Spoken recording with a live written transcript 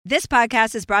This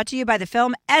podcast is brought to you by the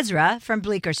film Ezra from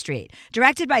Bleecker Street,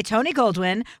 directed by Tony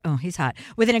Goldwyn, oh, he's hot,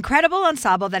 with an incredible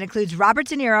ensemble that includes Robert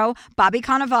De Niro, Bobby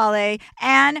Cannavale,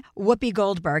 and Whoopi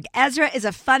Goldberg. Ezra is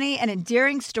a funny and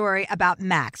endearing story about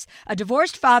Max, a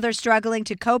divorced father struggling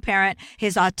to co-parent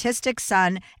his autistic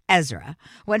son, Ezra.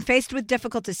 When faced with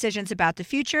difficult decisions about the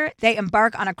future, they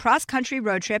embark on a cross-country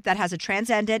road trip that has a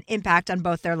transcendent impact on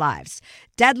both their lives.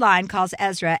 Deadline calls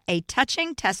Ezra a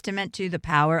touching testament to the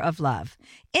power of love.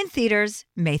 In theaters,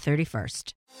 May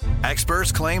 31st.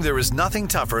 Experts claim there is nothing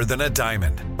tougher than a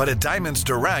diamond. But at Diamonds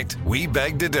Direct, we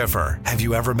beg to differ. Have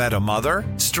you ever met a mother?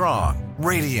 Strong,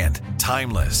 radiant,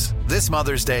 timeless. This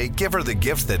Mother's Day, give her the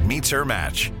gift that meets her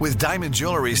match. With diamond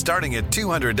jewelry starting at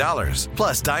 $200.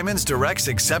 Plus, Diamonds Direct's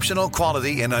exceptional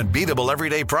quality and unbeatable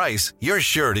everyday price, you're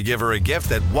sure to give her a gift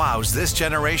that wows this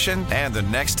generation and the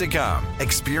next to come.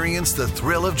 Experience the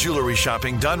thrill of jewelry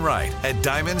shopping done right at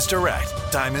Diamonds Direct.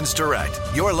 Diamonds Direct.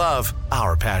 Your love,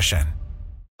 our passion.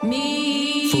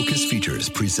 Focus Features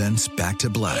presents Back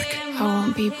to Black. I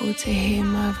want people to hear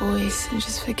my voice and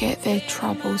just forget their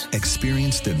troubles.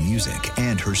 Experience the music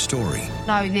and her story.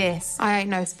 Know this, I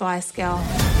ain't no Spice Girl.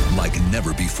 Like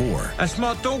never before. That's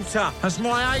my daughter. That's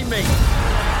my Amy.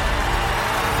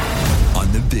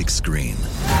 On the big screen.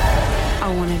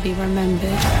 I want to be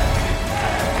remembered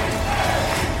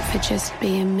for just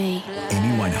being me.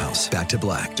 Amy Winehouse, Back to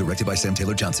Black, directed by Sam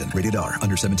Taylor Johnson. Rated R,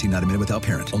 under 17, not a minute without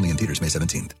parent. Only in theaters May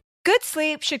 17th. Good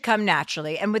sleep should come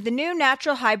naturally, and with the new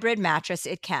Natural Hybrid mattress,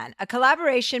 it can. A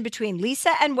collaboration between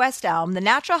Lisa and West Elm, the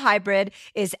Natural Hybrid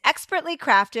is expertly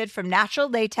crafted from natural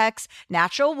latex,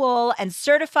 natural wool, and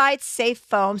certified safe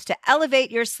foams to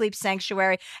elevate your sleep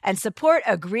sanctuary and support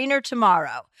a greener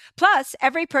tomorrow. Plus,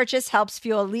 every purchase helps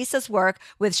fuel Lisa's work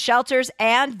with shelters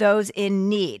and those in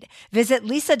need. Visit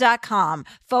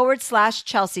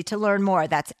lisa.com/Chelsea to learn more.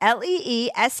 That's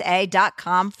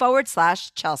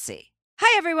LEESA.com/Chelsea.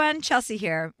 Hi, everyone. Chelsea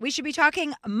here. We should be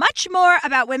talking much more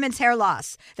about women's hair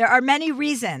loss. There are many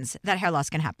reasons that hair loss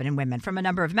can happen in women, from a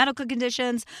number of medical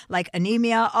conditions like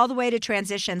anemia all the way to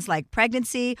transitions like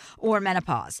pregnancy or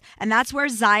menopause. And that's where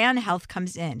Zion Health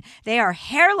comes in. They are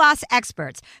hair loss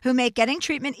experts who make getting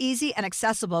treatment easy and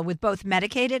accessible with both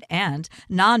medicated and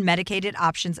non-medicated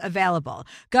options available.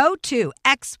 Go to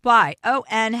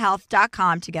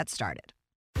xyonhealth.com to get started.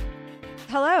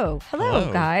 Hello,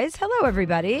 guys. Hello,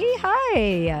 everybody.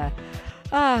 Hi.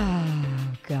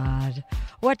 Oh, God.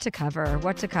 What to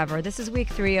cover? This is week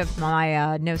 3 of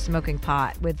my no smoking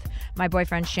pot with my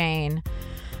boyfriend, Shane.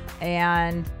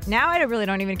 And now I really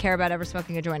don't even care about ever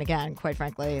smoking a joint again, quite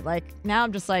frankly. Like, now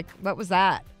I'm just like, what was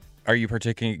that? Are you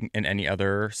partaking in any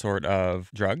other sort of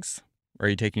drugs? Are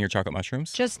you taking your chocolate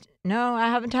mushrooms? No, I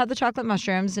haven't had the chocolate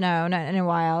mushrooms. No, not in a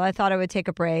while. I thought I would take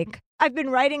a break. I've been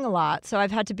writing a lot, so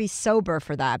I've had to be sober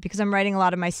for that because I'm writing a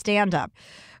lot of my stand-up,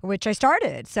 which I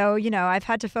started. So, I've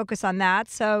had to focus on that.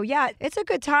 So, yeah, it's a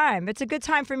good time. It's a good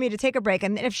time for me to take a break.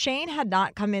 And if Shane had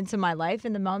not come into my life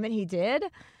in the moment he did,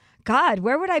 God,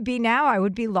 where would I be now? I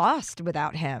would be lost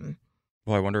without him.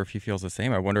 Well, I wonder if he feels the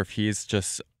same. I wonder if he's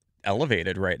just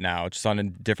elevated right now, just on a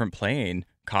different plane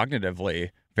cognitively,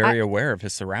 very aware of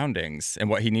his surroundings and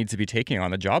what he needs to be taking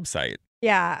on the job site.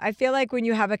 Yeah, I feel like when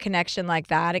you have a connection like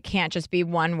that, it can't just be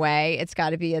one way. It's got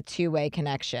to be a two-way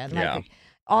connection. Yeah.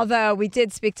 Although we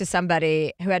did speak to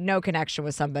somebody who had no connection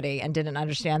with somebody and didn't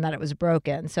understand that it was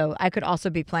broken. So I could also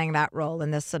be playing that role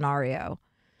in this scenario.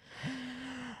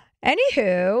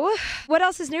 Anywho, what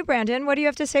else is new, Brandon? What do you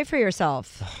have to say for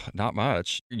yourself? Not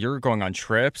much. You're going on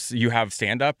trips. You have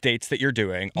stand-up dates that you're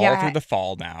doing all through the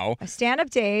fall now.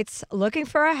 Stand-up dates, looking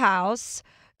for a house,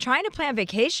 trying to plan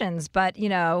vacations, but,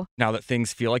 Now that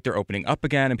things feel like they're opening up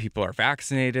again and people are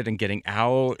vaccinated and getting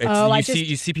out,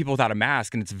 you see people without a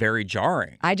mask and it's very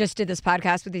jarring. I just did this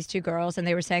podcast with these 2 girls and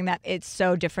they were saying that it's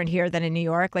so different here than in New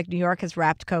York. Like, New York has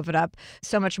wrapped COVID up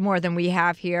so much more than we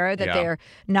have here that they're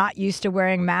not used to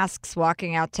wearing masks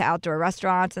walking out to outdoor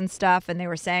restaurants and stuff. And they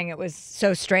were saying it was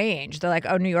so strange. They're like,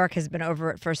 oh, New York has been over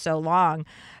it for so long.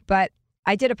 But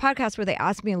I did a podcast where they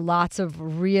asked me lots of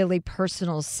really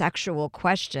personal sexual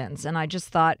questions. And I just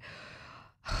thought,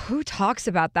 who talks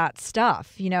about that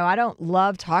stuff? I don't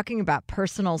love talking about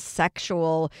personal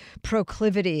sexual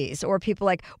proclivities or people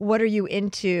like, what are you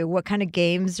into? What kind of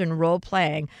games and role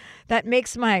playing? That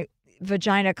makes my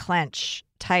vagina clench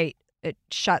tight. It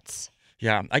shuts.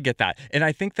 Yeah, I get that. And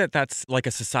I think that that's like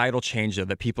a societal change, though,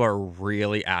 that people are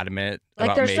really adamant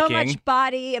about there's making. So much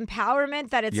body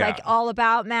empowerment that it's like all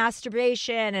about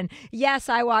masturbation. And yes,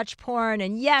 I watch porn.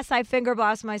 And yes, I finger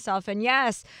blast myself. And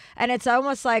yes. And it's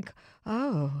almost like,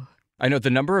 oh. I know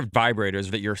the number of vibrators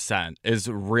that you're sent is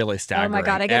really staggering. Oh my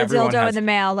God, I get a dildo in the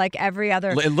mail like every other.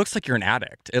 It looks like you're an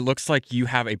addict. It looks like you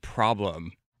have a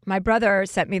problem. My brother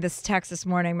sent me this text this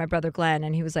morning, my brother Glenn,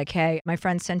 and he was like, hey, my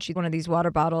friend sent you one of these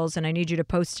water bottles and I need you to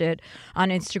post it on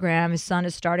Instagram. His son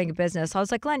is starting a business. I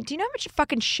was like, Glenn, do you know how much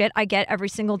fucking shit I get every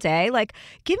single day? Like,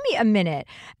 give me a minute.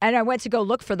 And I went to go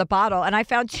look for the bottle and I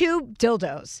found 2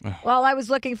 dildos while I was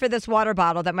looking for this water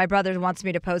bottle that my brother wants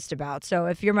me to post about. So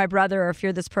if you're my brother or if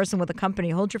you're this person with a company,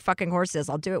 hold your fucking horses.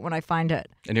 I'll do it when I find it.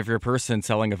 And if you're a person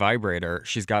selling a vibrator,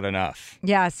 she's got enough.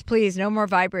 Yes, please. No more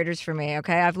vibrators for me,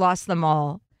 okay? I've lost them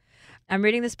all. I'm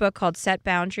reading this book called Set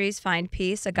Boundaries, Find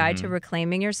Peace, A Guide to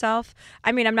Reclaiming Yourself.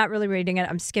 I mean, I'm not really reading it.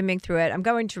 I'm skimming through it. I'm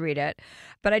going to read it.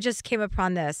 But I just came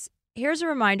upon this. Here's a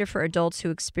reminder for adults who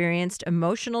experienced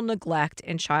emotional neglect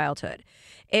in childhood.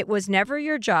 It was never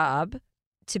your job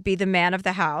to be the man of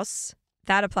the house.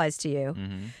 That applies to you.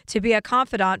 To be a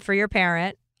confidant for your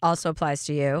parent also applies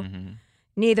to you.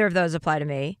 Neither of those apply to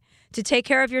me. To take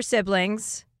care of your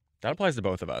siblings. That applies to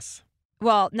both of us.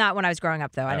 Well, not when I was growing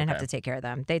up, though. I didn't have to take care of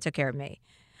them. They took care of me.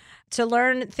 To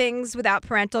learn things without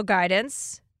parental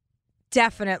guidance,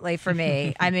 definitely for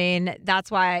me. I mean,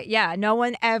 that's why, no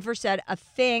one ever said a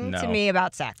thing to me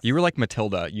about sex. You were like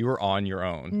Matilda. You were on your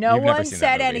own. No one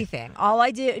said anything. All I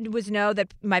did was know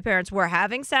that my parents were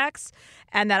having sex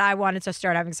and that I wanted to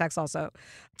start having sex also.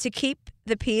 To keep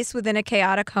the peace within a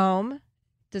chaotic home.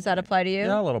 Does that apply to you?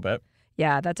 Yeah, a little bit.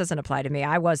 Yeah, that doesn't apply to me.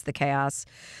 I was the chaos.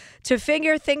 To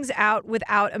figure things out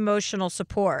without emotional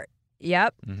support.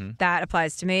 Yep, that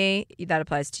applies to me. That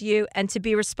applies to you. And to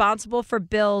be responsible for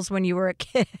bills when you were a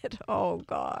kid. Oh,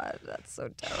 God, that's so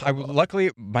terrible.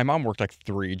 Luckily, my mom worked like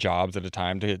 3 jobs at a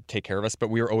time to take care of us, but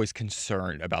we were always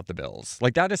concerned about the bills.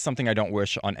 Like, that is something I don't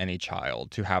wish on any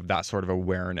child, to have that sort of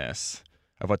awareness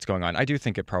of what's going on. I do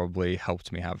think it probably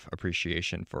helped me have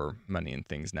appreciation for money and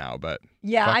things now, but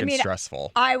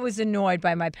stressful. I was annoyed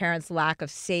by my parents' lack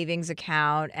of savings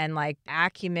account and like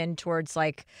acumen towards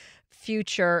like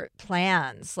future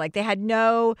plans. Like they had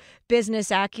no business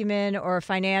acumen or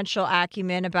financial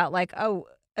acumen about like, oh,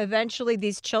 eventually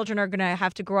these children are going to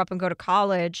have to grow up and go to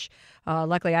college.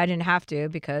 Luckily, I didn't have to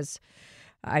because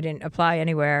I didn't apply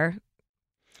anywhere.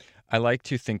 I like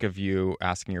to think of you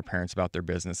asking your parents about their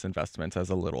business investments as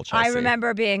a little Chelsea. I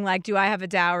remember being like, do I have a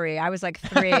dowry? I was like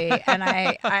 3. And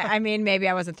I mean, maybe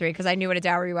I wasn't 3 because I knew what a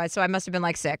dowry was. So I must have been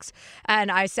like 6. And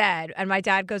I said, and my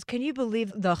dad goes, can you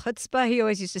believe the chutzpah? He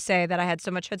always used to say that I had so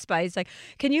much chutzpah. He's like,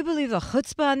 can you believe the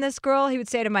chutzpah on this girl? He would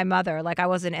say to my mother, like I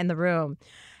wasn't in the room.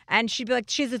 And she'd be like,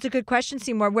 geez, it's a good question,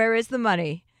 Seymour. Where is the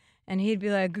money? And he'd be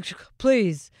like,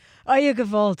 please, you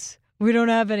gewollt. We don't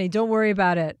have any. Don't worry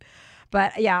about it.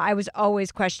 But yeah, I was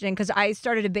always questioning because I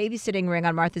started a babysitting ring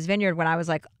on Martha's Vineyard when I was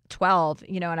like 12,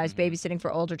 and I was babysitting for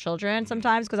older children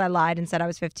sometimes because I lied and said I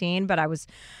was 15, but I was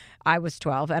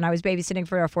 12, and I was babysitting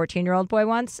for a 14-year-old boy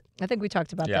once. I think we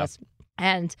talked about this.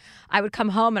 And I would come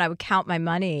home and I would count my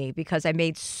money because I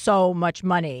made so much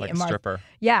money. Like a stripper.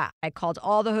 Yeah. I called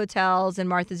all the hotels in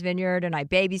Martha's Vineyard and I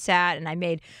babysat and I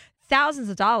made thousands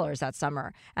of dollars that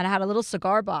summer. And I had a little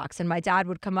cigar box and my dad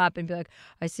would come up and be like,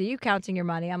 I see you counting your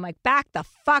money. I'm like, back the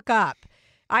fuck up.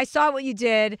 I saw what you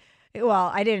did.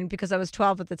 Well, I didn't because I was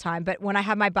 12 at the time. But when I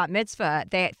had my bat mitzvah,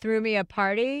 they threw me a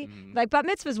party. Like bat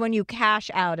mitzvah is when you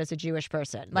cash out as a Jewish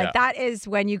person. Like that is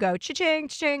when you go cha-ching,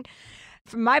 cha-ching.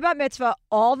 For my bat mitzvah,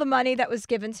 all the money that was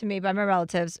given to me by my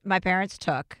relatives, my parents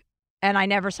took. And I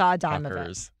never saw a dime of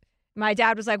it. My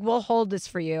dad was like, we'll hold this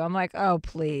for you. I'm like, oh,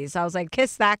 please. I was like,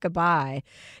 kiss that goodbye.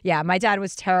 Yeah, my dad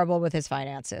was terrible with his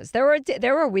finances. There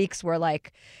were weeks where,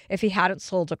 like, if he hadn't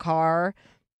sold a car,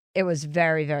 it was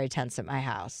very, very tense at my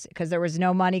house because there was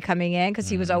no money coming in because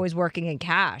he was always working in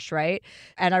cash, right?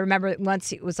 And I remember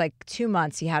once it was like 2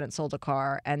 months he hadn't sold a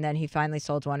car, and then he finally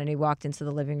sold one, and he walked into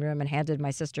the living room and handed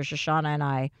my sister Shoshana and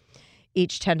I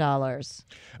each $10.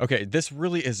 Okay, this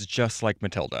really is just like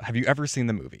Matilda. Have you ever seen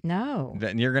the movie? No.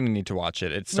 Then you're going to need to watch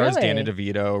it. It stars Danny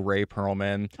DeVito, Ray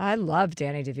Perlman. I love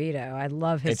Danny DeVito. I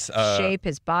love his shape,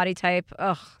 his body type.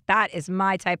 Ugh, that is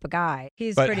my type of guy.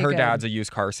 He's pretty good. But her dad's a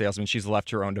used car salesman. She's left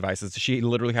to her own devices. She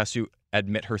literally has to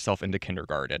admit herself into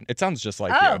kindergarten. It sounds just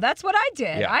like you. Oh, that's what I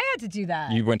did. Yeah. I had to do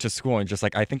that. You went to school and just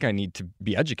like, I think I need to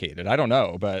be educated. I don't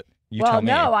know, but... Well,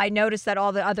 no, I noticed that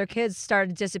all the other kids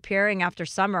started disappearing after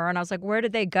summer, and I was like, where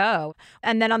did they go?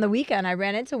 And then on the weekend, I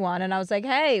ran into one, and I was like,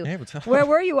 hey, what's up? Where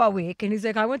were you all week? And he's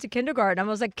like, I went to kindergarten. I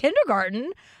was like,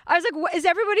 kindergarten? I was like, is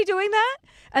everybody doing that?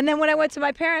 And then when I went to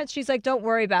my parents, she's like, don't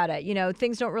worry about it.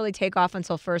 Things don't really take off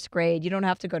until first grade. You don't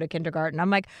have to go to kindergarten. I'm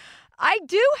like, I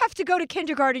do have to go to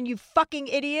kindergarten, you fucking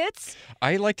idiots.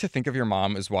 I like to think of your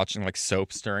mom as watching like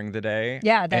soaps during the day.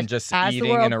 Yeah. And just eating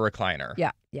in a recliner.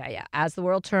 Yeah. As the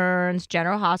World Turns,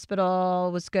 General Hospital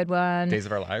was a good one. Days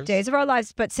of Our Lives? Days of Our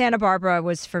Lives. But Santa Barbara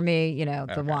was, for me,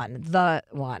 the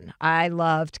one. I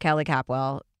loved Kelly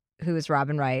Capwell, who is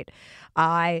Robin Wright.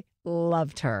 I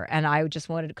loved her. And I just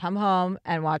wanted to come home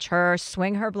and watch her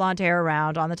swing her blonde hair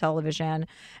around on the television.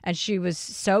 And she was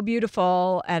so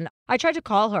beautiful. And I tried to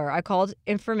call her. I called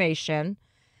information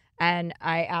and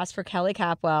I asked for Kelly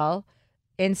Capwell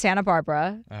in Santa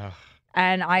Barbara.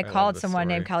 And I called someone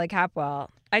named Kelly Capwell.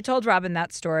 I told Robin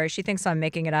that story. She thinks I'm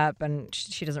making it up and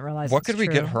she doesn't realize What it's could we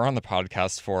true. get her on the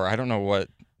podcast for? I don't know what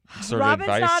sort Robin's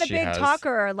of advice not a she big has.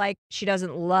 talker. Like, she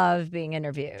doesn't love being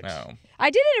interviewed. No. I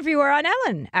did interview her on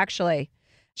Ellen, actually.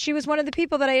 She was one of the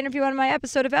people that I interviewed on my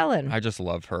episode of Ellen. I just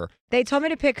love her. They told me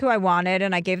to pick who I wanted,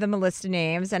 and I gave them a list of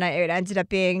names, and it ended up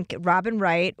being Robin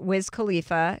Wright, Wiz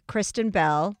Khalifa, Kristen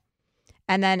Bell,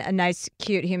 and then a nice,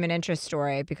 cute human interest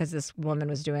story because this woman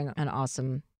was doing an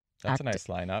awesome That's a nice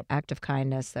lineup. act of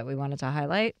kindness that we wanted to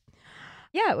highlight.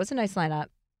 Yeah, it was a nice lineup.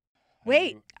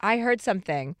 Wait, I heard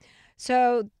something.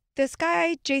 So this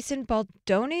guy, Jason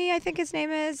Baldoni, I think his name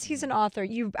is, he's an author.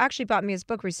 You actually bought me his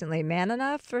book recently, Man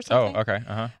Enough or something. Oh, okay.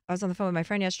 Uh-huh. I was on the phone with my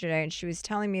friend yesterday, and she was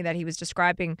telling me that he was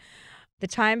describing the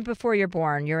time before you're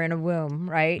born. You're in a womb,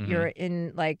 right? Mm-hmm. You're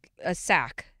in like a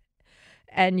sack,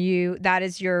 and that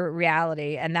is your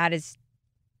reality, and that is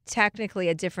technically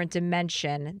a different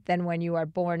dimension than when you are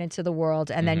born into the world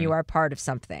and then you are part of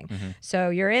something. So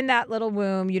you're in that little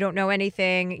womb. You don't know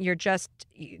anything. You're just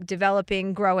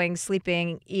developing, growing,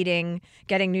 sleeping, eating,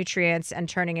 getting nutrients, and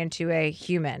turning into a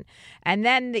human. And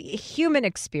then the human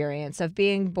experience of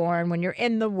being born when you're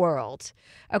in the world.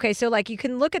 Okay, so like you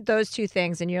can look at those two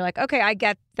things and you're like, okay, I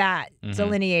get that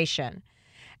delineation.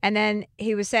 And then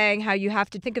he was saying how you have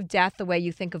to think of death the way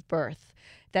you think of birth.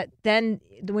 That then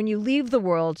when you leave the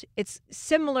world, it's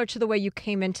similar to the way you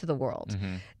came into the world.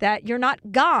 That you're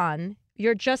not gone,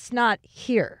 you're just not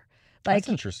here. Like, that's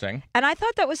interesting. And I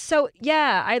thought that was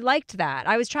I liked that.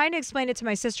 I was trying to explain it to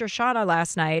my sister Shauna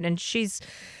last night, and she's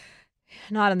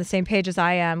not on the same page as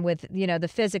I am with, the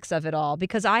physics of it all,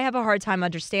 because I have a hard time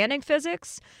understanding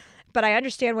physics, but I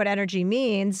understand what energy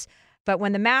means. But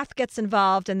when the math gets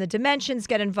involved and the dimensions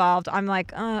get involved, I'm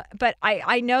like, but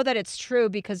I know that it's true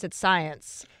because it's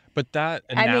science. But that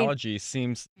analogy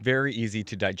seems very easy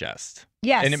to digest.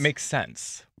 Yes. And it makes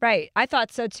sense. Right. I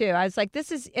thought so too. I was like,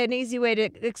 this is an easy way to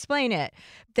explain it.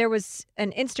 There was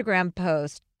an Instagram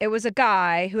post. It was a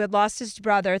guy who had lost his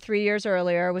brother 3 years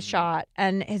earlier, was shot,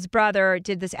 and his brother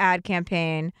did this ad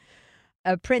campaign,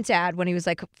 a print ad when he was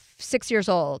like 6 years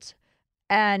old.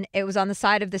 And it was on the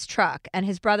side of this truck. And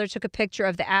his brother took a picture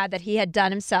of the ad that he had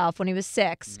done himself when he was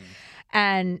 6.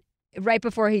 And right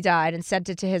before he died, and sent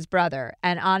it to his brother.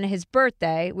 And on his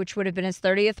birthday, which would have been his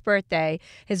 30th birthday,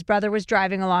 his brother was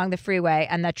driving along the freeway,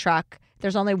 and the truck,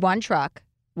 there's only one truck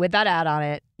with that ad on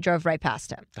it, drove right past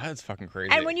him. That's fucking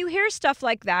crazy. And when you hear stuff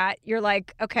like that, you're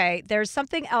like, okay, there's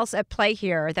something else at play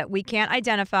here that we can't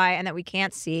identify and that we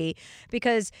can't see,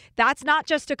 because that's not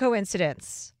just a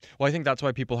coincidence. Well, I think that's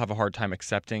why people have a hard time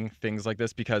accepting things like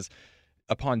this, because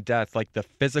upon death, like the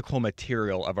physical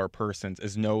material of our persons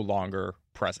is no longer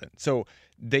present. So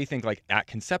they think like at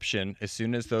conception, as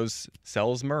soon as those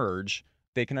cells merge,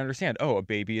 they can understand, oh, a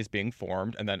baby is being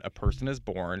formed and then a person is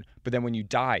born. But then when you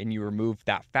die and you remove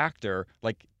that factor,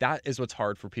 like that is what's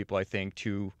hard for people, I think,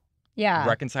 to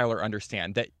reconcile or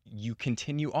understand, that you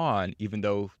continue on even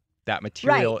though that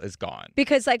material is gone.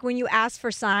 Because like when you ask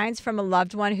for signs from a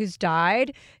loved one who's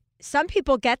died, some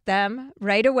people get them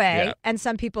right away and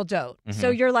some people don't.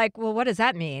 So you're like, well, what does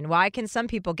that mean? Why can some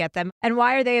people get them? And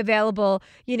why are they available?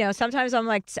 Sometimes I'm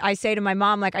like, I say to my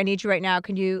mom, like, I need you right now.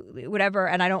 Can you, whatever?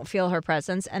 And I don't feel her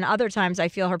presence. And other times I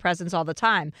feel her presence all the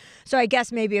time. So I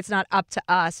guess maybe it's not up to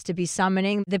us to be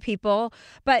summoning the people.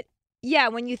 But yeah,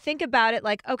 when you think about it,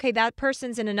 like, okay, that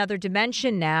person's in another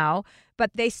dimension now,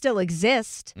 but they still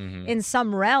exist in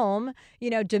some realm,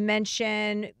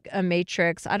 dimension, a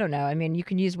matrix. I don't know. I mean, you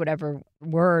can use whatever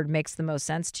word makes the most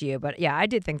sense to you. But yeah, I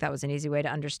did think that was an easy way to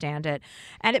understand it.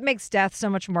 And it makes death so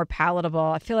much more palatable.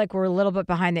 I feel like we're a little bit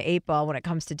behind the 8 ball when it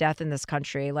comes to death in this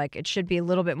country. Like, it should be a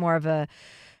little bit more of a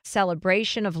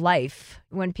celebration of life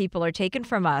when people are taken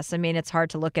from us. I mean, it's hard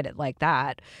to look at it like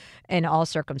that in all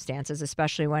circumstances,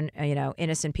 especially when,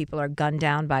 innocent people are gunned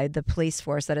down by the police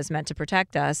force that is meant to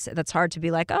protect us. That's hard to be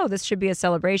like, oh, this should be a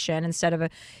celebration instead of a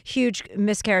huge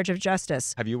miscarriage of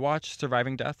justice. Have you watched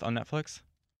Surviving Death on Netflix?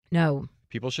 No.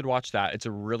 People should watch that. It's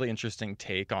a really interesting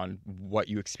take on what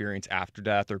you experience after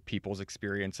death or people's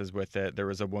experiences with it. There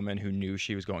was a woman who knew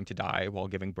she was going to die while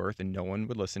giving birth and no one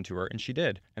would listen to her, and she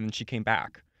did. And then she came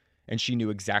back. And she knew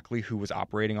exactly who was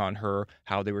operating on her,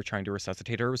 how they were trying to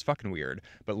resuscitate her. It was fucking weird.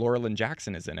 But Laura Lynn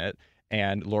Jackson is in it.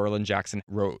 And Laura Lynn Jackson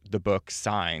wrote the book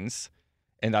Signs.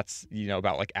 And that's,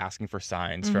 about like asking for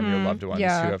signs from your loved ones who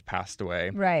have passed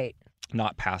away. Right.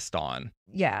 Not passed on.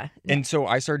 Yeah. And so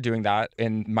I started doing that.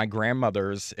 And my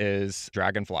grandmother's is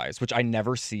dragonflies, which I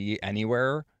never see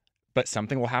anywhere. But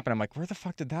something will happen. I'm like, where the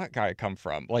fuck did that guy come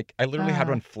from? Like, I literally had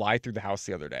one fly through the house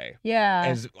the other day. Yeah.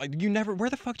 As like, where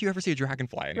the fuck do you ever see a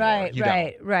dragonfly anymore?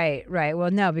 Right.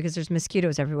 Well, no, because there's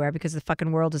mosquitoes everywhere because the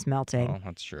fucking world is melting. Oh,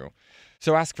 that's true.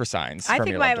 So ask for signs. I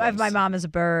think of my mom as a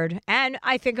bird, and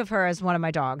I think of her as one of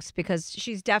my dogs because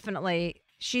she's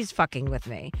fucking with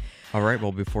me. All right.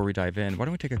 Well, before we dive in, why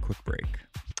don't we take a quick break?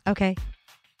 Okay.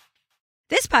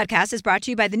 This podcast is brought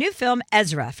to you by the new film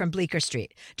Ezra from Bleecker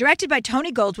Street, directed by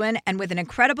Tony Goldwyn and with an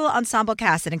incredible ensemble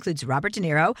cast that includes Robert De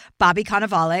Niro, Bobby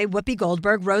Cannavale, Whoopi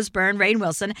Goldberg, Rose Byrne, Rainn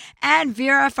Wilson, and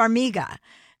Vera Farmiga.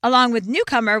 Along with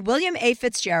newcomer William A.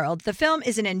 Fitzgerald, the film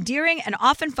is an endearing and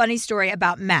often funny story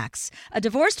about Max, a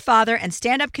divorced father and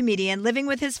stand-up comedian living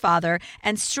with his father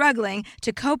and struggling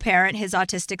to co-parent his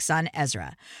autistic son,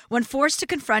 Ezra. When forced to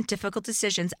confront difficult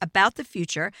decisions about the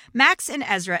future, Max and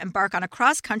Ezra embark on a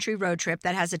cross-country road trip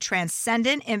that has a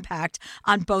transcendent impact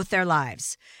on both their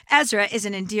lives. Ezra is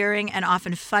an endearing and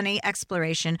often funny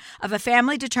exploration of a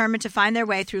family determined to find their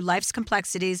way through life's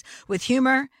complexities with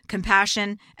humor,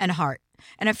 compassion, and heart.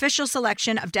 An official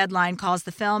selection of Deadline calls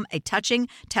the film a touching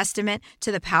testament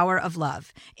to the power of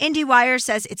love. IndieWire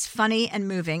says it's funny and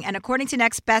moving, and according to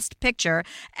Next Best Picture,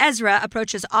 Ezra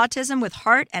approaches autism with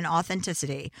heart and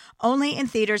authenticity. Only in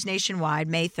theaters nationwide,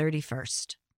 May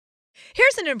 31st.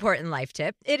 Here's an important life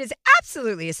tip. It is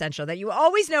absolutely essential that you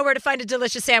always know where to find a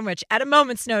delicious sandwich at a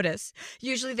moment's notice.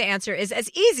 Usually the answer is as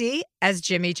easy as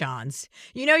Jimmy John's.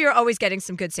 You know you're always getting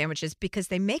some good sandwiches because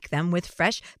they make them with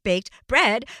fresh baked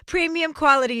bread, premium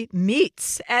quality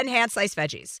meats, and hand-sliced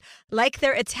veggies. Like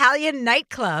their Italian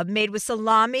nightclub made with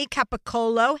salami,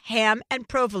 capicola, ham, and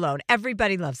provolone.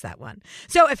 Everybody loves that one.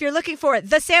 So if you're looking for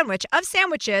the sandwich of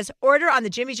sandwiches, order on the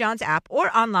Jimmy John's app or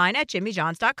online at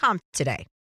jimmyjohns.com today.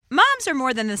 Moms are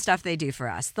more than the stuff they do for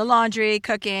us. The laundry,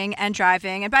 cooking, and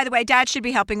driving. And by the way, Dad should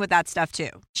be helping with that stuff too.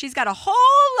 She's got a whole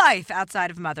life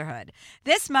outside of motherhood.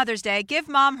 This Mother's Day, give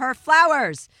Mom her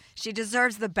flowers. She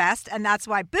deserves the best, and that's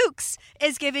why Bouqs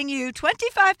is giving you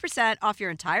 25% off your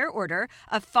entire order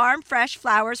of farm fresh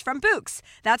flowers from Bouqs.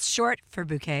 That's short for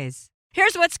bouquets.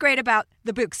 Here's what's great about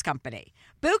the Bouqs company.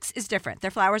 Bouqs is different. Their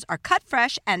flowers are cut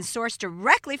fresh and sourced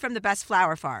directly from the best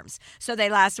flower farms, so they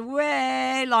last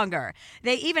way longer.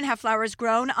 They even have flowers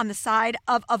grown on the side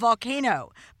of a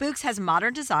volcano. Bouqs has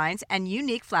modern designs and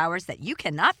unique flowers that you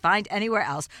cannot find anywhere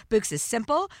else. Bouqs is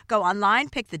simple. Go online,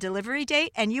 pick the delivery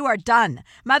date, and you are done.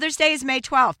 Mother's Day is May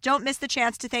 12th. Don't miss the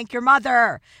chance to thank your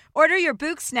mother. Order your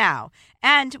Bouqs now.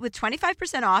 And with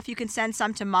 25% off, you can send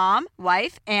some to mom,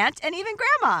 wife, aunt, and even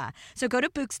grandma. So go to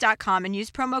Bouqs.com and use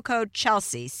promo code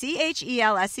Chelsea,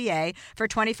 CHELSEA, for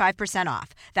 25% off.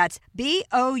 That's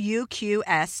BOUQS.com,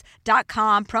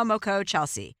 promo code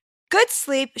Chelsea. Good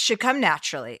sleep should come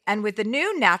naturally, and with the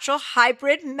new Natural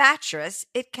Hybrid mattress,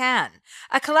 it can.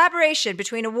 A collaboration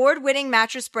between award-winning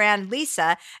mattress brand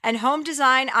Leesa and home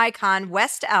design icon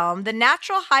West Elm, the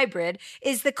Natural Hybrid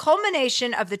is the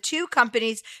culmination of the two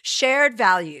companies' shared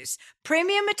values: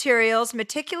 premium materials,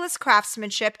 meticulous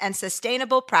craftsmanship, and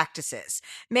sustainable practices.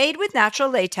 Made with natural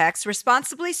latex,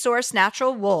 responsibly sourced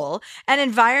natural wool, and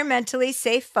environmentally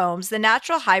safe foams, the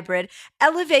Natural Hybrid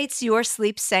elevates your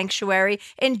sleep sanctuary,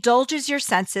 indulges your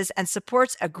senses, and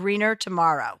supports a greener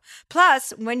tomorrow.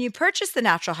 Plus, when you purchase the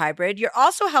Natural Hybrid, you're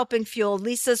also helping fuel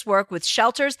Leesa's work with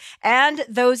shelters and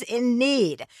those in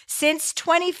need. Since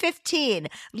 2015,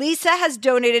 Leesa has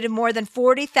donated more than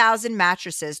 40,000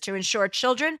 mattresses to ensure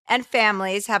children and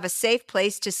families have a safe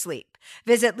place to sleep.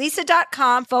 Visit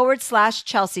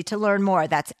Leesa.com/Chelsea to learn more.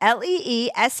 That's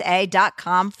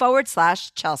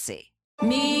LEESA.com/Chelsea.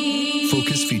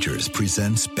 Focus Features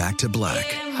presents Back to Black.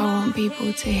 I want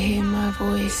people to hear my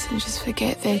voice and just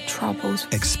forget their troubles.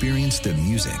 Experience the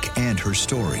music and her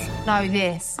story. Know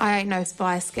this, I ain't no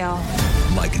Spice Girl.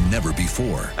 Like never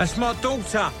before. That's my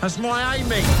daughter. That's my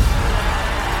Amy.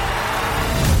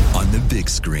 On the big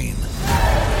screen.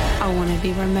 I want to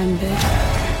be remembered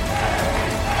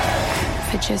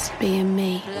for just being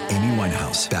me. Amy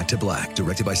Winehouse, Back to Black,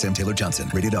 directed by Sam Taylor Johnson.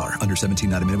 Rated R, under 17,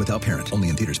 not admitted without parent. Only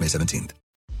in theaters May 17th.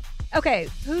 Okay,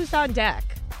 who's on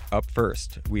deck? Up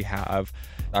first, we have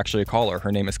actually a caller.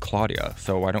 Her name is Claudia.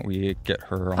 So why don't we get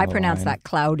her on I the pronounce line? that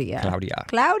Claudia. Claudia.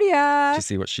 Claudia. To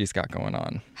see what she's got going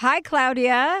on. Hi,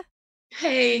 Claudia.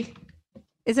 Hey.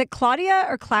 Is it Claudia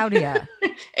or Claudia?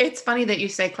 It's funny that you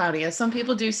say Claudia. Some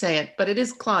people do say it, but it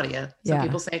is Claudia. Some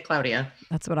people say Claudia.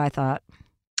 That's what I thought.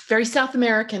 Very South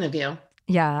American of you.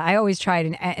 Yeah, I always try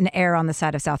an err on the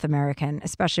side of South American,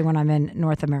 especially when I'm in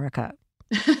North America.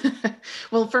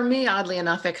 Well, for me, oddly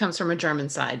enough, it comes from a German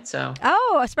side. So.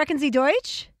 Oh, sprechen Sie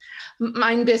Deutsch?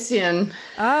 Mein bisschen.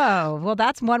 Oh, well,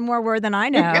 that's one more word than I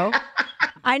know.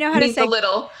 I know how to say a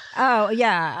little. Oh,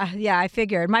 yeah. Yeah, I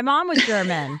figured. My mom was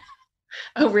German.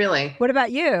 Oh, really? What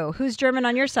about you? Who's German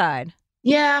on your side?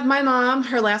 Yeah, my mom,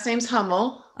 her last name's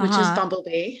Hummel, which is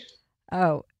Bumblebee.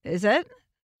 Oh, is it?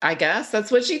 I guess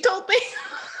that's what she told me.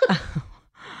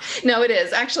 No, it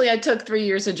is. Actually, I took 3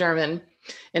 years of German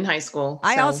in high school.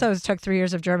 I also took 3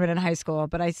 years of German in high school,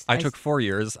 but I took 4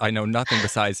 years. I know nothing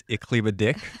besides Ich liebe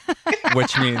Dick,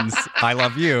 which means I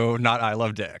love you, not I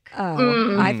love Dick.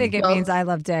 Oh, I think it means I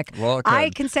love Dick. Well, I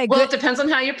can say Well, it depends on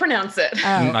how you pronounce it.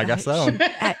 I guess so.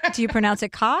 Do you pronounce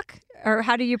it cock? Or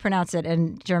how do you pronounce it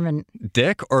in German?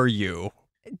 Dick or you?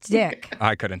 Dick.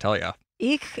 I couldn't tell you.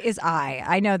 Ich is I.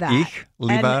 I know that. Ich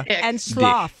liebe and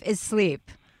Schlaf is sleep.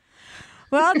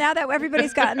 Well, now that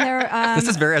everybody's gotten their... this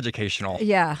is very educational.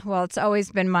 Yeah, well, it's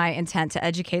always been my intent to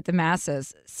educate the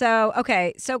masses. So,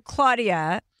 okay, so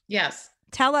Claudia. Yes.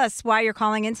 Tell us why you're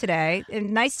calling in today.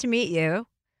 Nice to meet you.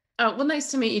 Oh, well, nice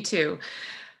to meet you too.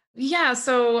 Yeah,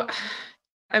 so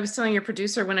I was telling your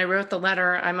producer when I wrote the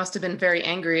letter, I must have been very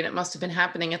angry and it must have been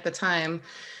happening at the time.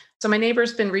 So my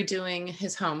neighbor's been redoing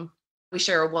his home. We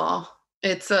share a wall.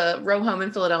 It's a row home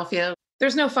in Philadelphia.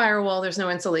 There's no firewall. There's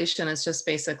no insulation. It's just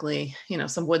basically,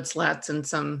 some wood slats and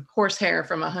some horsehair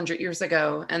from 100 years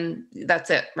ago. And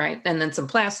that's it, right? And then some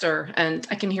plaster. And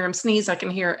I can hear him sneeze. I can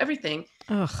hear everything.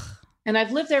 Ugh. And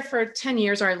I've lived there for 10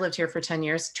 years, or I lived here for 10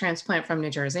 years, transplant from New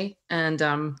Jersey. And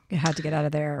you had to get out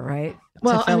of there, right?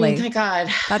 Well, I mean, thank God.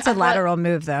 That's a lateral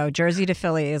move, though. Jersey to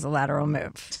Philly is a lateral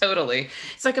move. Totally.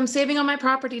 It's like I'm saving on my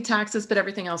property taxes, but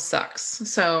everything else sucks.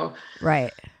 So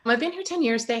right. I've been here 10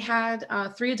 years. They had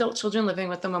 3 adult children living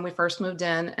with them when we first moved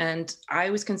in. And I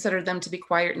always considered them to be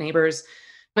quiet neighbors.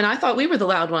 And I thought we were the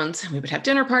loud ones. We would have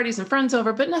dinner parties and friends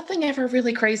over, but nothing ever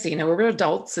really crazy. We're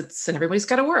adults. And everybody's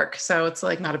got to work. So it's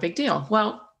like not a big deal.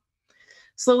 Well,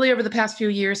 slowly over the past few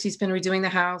years, he's been redoing the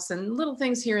house and little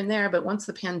things here and there. But once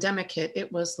the pandemic hit, it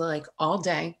was like all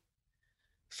day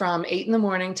from 8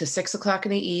 a.m. to 6 o'clock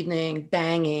in the evening,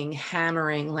 banging,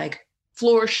 hammering, like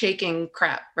floor shaking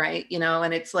crap, right?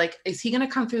 And it's like, is he going to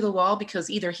come through the wall? Because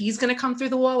either he's going to come through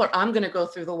the wall or I'm going to go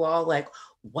through the wall. Like,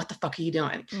 what the fuck are you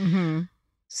doing? Mm-hmm.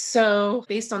 So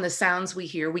based on the sounds we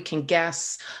hear, we can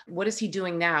guess, what is he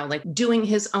doing now? Like doing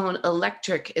his own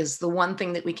electric is the one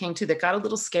thing that we came to that got a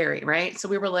little scary, right? So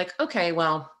we were like, okay,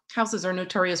 well, houses are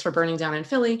notorious for burning down in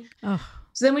Philly. Oh.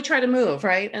 So then we try to move,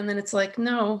 right? And then it's like,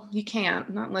 no, you can't,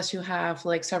 not unless you have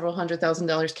like several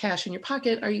 $100,000 cash in your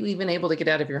pocket. Are you even able to get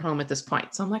out of your home at this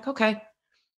point? So I'm like, okay.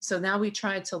 So now we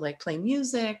tried to like play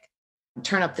music,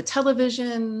 turn up the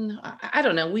television. I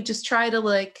don't know. We just try to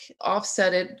like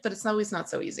offset it, but it's always not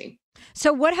so easy.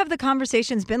 So what have the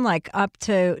conversations been like up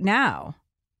to now?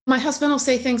 My husband will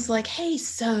say things like, hey,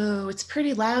 so it's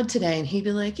pretty loud today. And he'd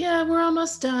be like, yeah, we're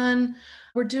almost done.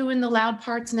 We're doing the loud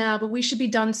parts now, but we should be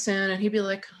done soon. And he'd be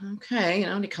like, okay,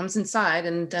 and he comes inside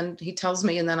and then he tells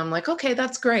me, and then I'm like, okay,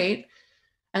 that's great.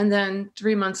 And then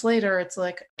 3 months later, it's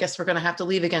like, guess we're going to have to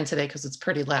leave again today because it's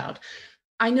pretty loud.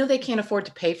 I know they can't afford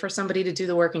to pay for somebody to do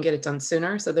the work and get it done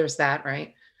sooner. So there's that,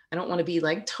 right? I don't want to be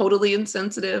like totally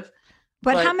insensitive.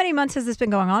 But how many months has this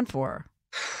been going on for?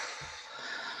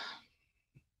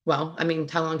 Well, I mean,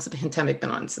 how long's the pandemic been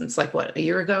on? Since like what, a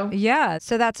year ago? Yeah.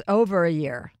 So that's over a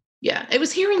year. Yeah, it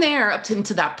was here and there up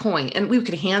to that point, and we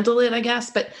could handle it, I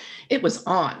guess, but it was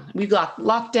on. We got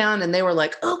locked down and they were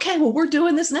like, okay, well, we're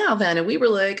doing this now then. And we were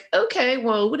like, okay,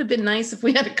 well, it would have been nice if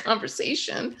we had a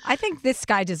conversation. I think this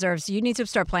guy you need to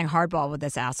start playing hardball with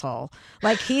this asshole.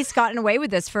 Like, he's gotten away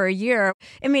with this for a year.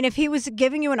 I mean, if he was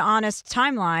giving you an honest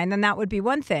timeline, then that would be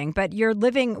one thing. But you're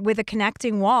living with a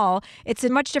connecting wall. It's a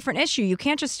much different issue. You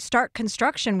can't just start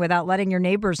construction without letting your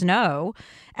neighbors know.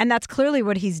 And that's clearly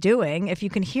what he's doing. If you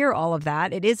can hear all of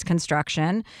that, it is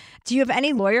construction. Do you have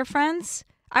any lawyer friends?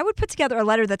 I would put together a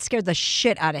letter that scared the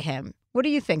shit out of him. What do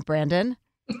you think, Brandon?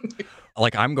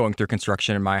 Like, I'm going through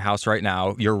construction in my house right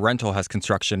now. Your rental has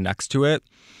construction next to it.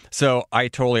 So I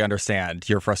totally understand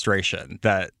your frustration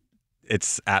that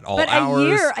it's at all but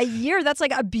hours. a year, that's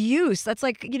like abuse. That's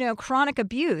like, chronic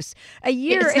abuse. A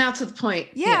year. It's now to the point.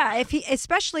 Yeah,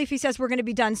 especially if he says we're going to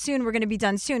be done soon,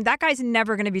 that guy's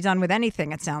never going to be done with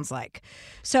anything, it sounds like.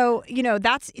 So,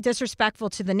 that's disrespectful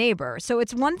to the neighbor. So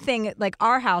it's one thing, like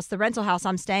our house, the rental house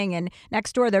I'm staying in,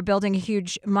 next door, they're building a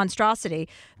huge monstrosity.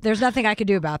 There's nothing I could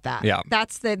do about that. Yeah.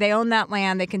 They own that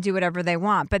land. They can do whatever they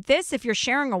want. But this, if you're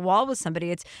sharing a wall with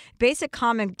somebody, it's basic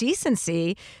common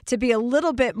decency to be a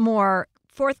little bit more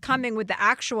forthcoming with the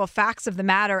actual facts of the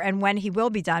matter and when he will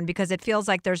be done, because it feels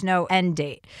like there's no end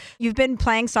date. You've been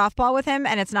playing softball with him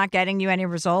and it's not getting you any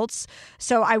results.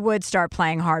 So I would start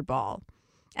playing hardball.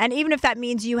 And even if that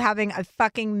means you having a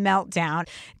fucking meltdown,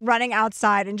 running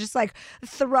outside and just like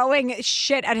throwing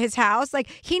shit at his house, like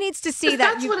he needs to see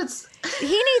that he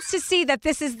needs to see that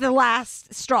this is the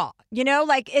last straw.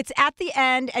 Like it's at the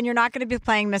end and you're not going to be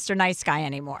playing Mr. Nice Guy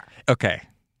anymore. Okay.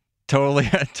 Totally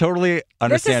understand.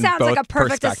 This sounds both like a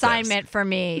perfect perspectives. assignment for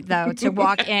me, though, to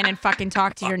walk in and fucking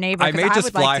talk to your neighbor. I may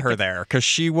just fly her there because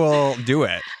she will do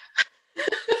it.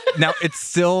 Now, it's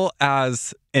still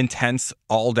as intense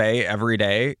all day, every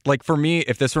day. Like for me,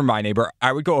 if this were my neighbor,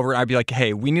 I would go over and I'd be like,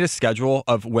 hey, we need a schedule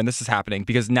of when this is happening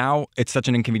because now it's such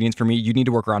an inconvenience for me. You need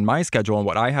to work around my schedule and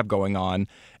what I have going on.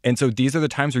 And so these are the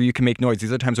times where you can make noise.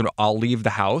 These are the times when I'll leave the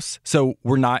house. So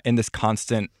we're not in this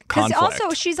constant conflict. Because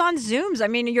also she's on Zooms. I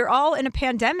mean, you're all in a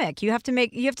pandemic. You have to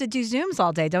do Zooms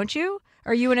all day, don't you?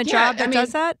 Are you in a job that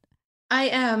does that? I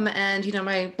am, and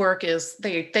my work is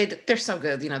they're so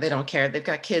good. They don't care. They've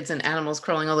got kids and animals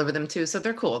crawling all over them too, so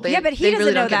they're cool. But he doesn't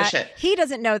really know that. Shit. He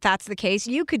doesn't know that's the case.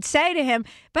 You could say to him,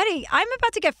 "Buddy, I'm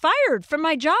about to get fired from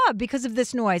my job because of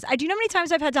this noise. Do you know how many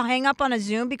times I've had to hang up on a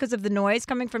Zoom because of the noise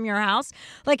coming from your house?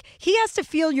 Like he has to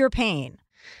feel your pain."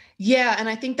 Yeah, and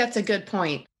I think that's a good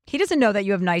point. He doesn't know that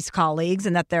you have nice colleagues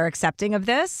and that they're accepting of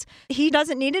this. He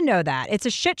doesn't need to know that. It's a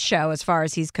shit show as far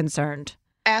as he's concerned.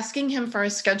 Asking him for a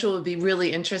schedule would be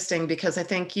really interesting because I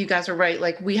think you guys are right.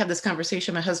 Like we have this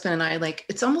conversation, my husband and I, like,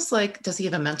 it's almost like, does he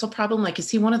have a mental problem? Like, is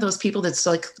he one of those people that's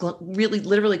like really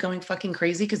literally going fucking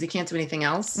crazy because he can't do anything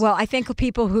else? Well, I think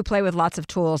people who play with lots of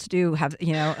tools do have,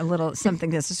 a little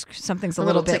something's a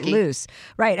little bit loose.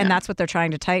 Right. And that's what they're trying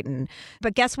to tighten.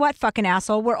 But guess what, fucking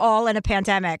asshole? We're all in a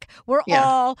pandemic. We're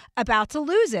all about to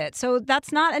lose it. So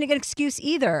that's not an excuse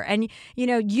either. And,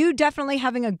 you definitely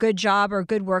having a good job or a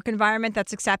good work environment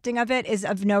that's accepting of it is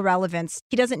of no relevance.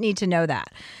 He doesn't need to know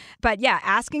that. But yeah,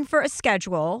 asking for a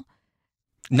schedule.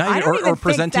 Or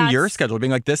presenting your schedule,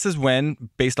 being like, this is when,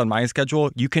 based on my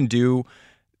schedule, you can do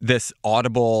this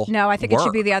audible No, I think work. It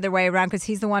should be the other way around because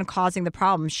he's the one causing the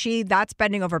problem. That's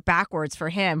bending over backwards for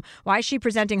him. Why is she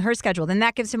presenting her schedule? Then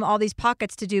that gives him all these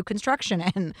pockets to do construction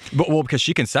in. Because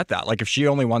she can set that. Like if she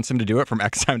only wants him to do it from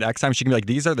X time to X time, she can be like,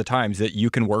 these are the times that you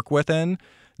can work within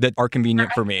that are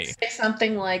convenient for me. Say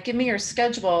something like, give me your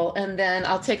schedule and then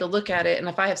I'll take a look at it. And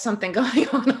if I have something going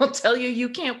on, I'll tell you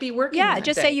can't be working. Yeah,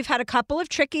 just say you've had a couple of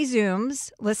tricky Zooms.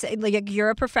 Listen, like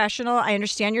you're a professional. I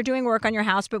understand you're doing work on your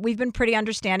house, but we've been pretty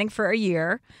understanding for a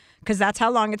year because that's how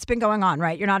long it's been going on,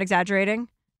 right? You're not exaggerating?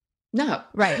 No.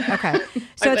 Right. Okay.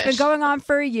 So it's been going on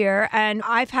for a year and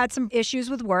I've had some issues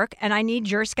with work and I need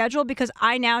your schedule because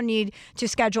I now need to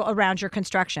schedule around your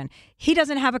construction. He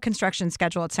doesn't have a construction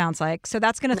schedule, it sounds like. So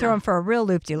that's going to throw him for a real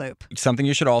loop-de-loop. Something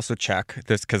you should also check,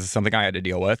 this because it's something I had to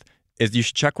deal with, is you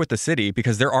should check with the city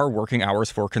because there are working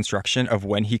hours for construction of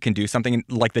when he can do something,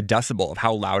 like the decibel of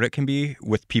how loud it can be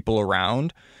with people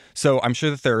around. So I'm sure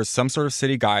that there's some sort of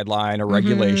city guideline or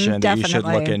regulation that you should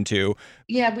look into.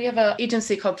 Yeah, we have an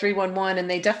agency called 311 and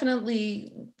they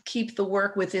definitely keep the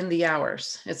work within the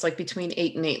hours. It's like between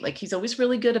 8 and 8. Like he's always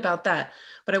really good about that.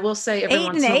 But I will say every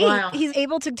once in a while. He's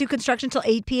able to do construction till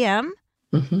 8 p.m.?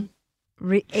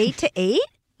 Mm-hmm. 8 to 8?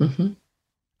 Mm-hmm.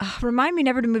 Oh, remind me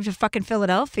never to move to fucking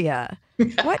Philadelphia.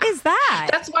 What is that?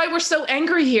 That's why we're so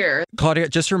angry here. Claudia,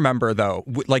 just remember though,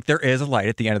 like there is a light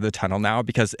at the end of the tunnel now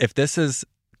because if this is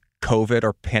COVID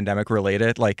or pandemic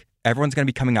related, like everyone's going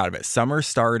to be coming out of it. Summer's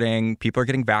starting. People are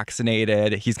getting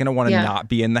vaccinated. He's going to want to not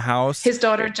be in the house. His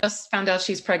daughter just found out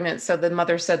she's pregnant. So the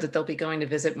mother said that they'll be going to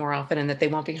visit more often and that they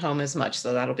won't be home as much.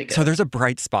 So that'll be good. So there's a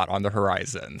bright spot on the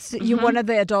horizon. So you one of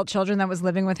the adult children that was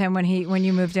living with him when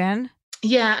you moved in?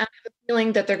 Yeah. I have a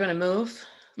feeling that they're going to move.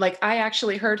 Like I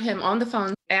actually heard him on the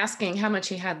phone asking how much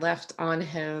he had left on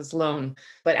his loan,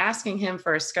 but asking him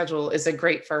for a schedule is a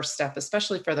great first step,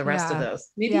 especially for the rest of those.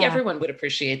 Maybe everyone would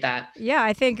appreciate that. Yeah,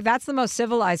 I think that's the most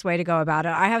civilized way to go about it.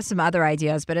 I have some other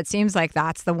ideas, but it seems like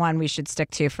that's the one we should stick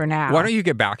to for now. Why don't you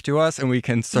get back to us and we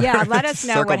can let us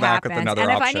know what happens. And option.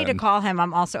 If I need to call him,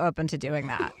 I'm also open to doing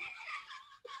that.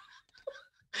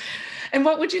 And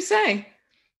what would you say?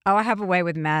 Oh, I have a way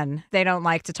with men. They don't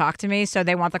like to talk to me, so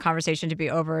they want the conversation to be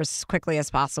over as quickly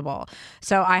as possible.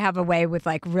 So I have a way with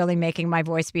like really making my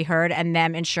voice be heard and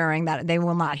them ensuring that they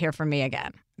will not hear from me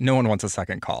again. No one wants a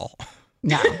second call.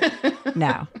 No,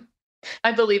 no.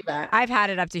 I believe that. I've had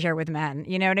it up to here with men.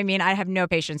 You know what I mean? I have no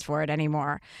patience for it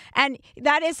anymore. And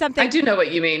that is something. I do know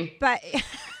what you mean. But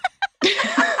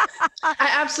I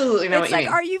absolutely know what you mean.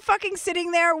 Are you fucking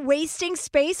sitting there wasting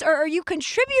space or are you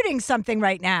contributing something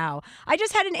right now? I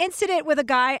just had an incident with a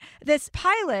guy, this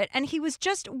pilot, and he was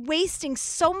just wasting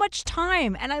so much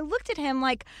time. And I looked at him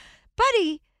like,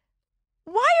 buddy,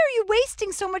 why are you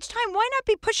wasting so much time? Why not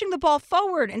be pushing the ball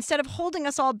forward instead of holding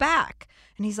us all back?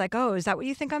 And he's like, oh, is that what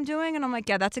you think I'm doing? And I'm like,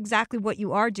 yeah, that's exactly what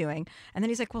you are doing. And then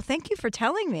he's like, well, thank you for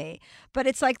telling me. But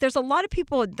it's like there's a lot of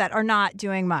people that are not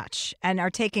doing much and are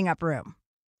taking up room.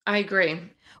 I agree.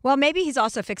 Well, maybe he's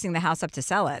also fixing the house up to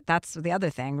sell it. That's the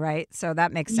other thing, right? So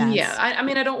that makes sense. Yeah. I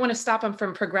mean, I don't want to stop him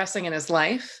from progressing in his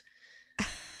life.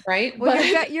 Right? Well,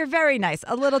 you're very nice.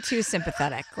 A little too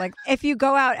sympathetic. Like if you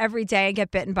go out every day and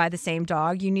get bitten by the same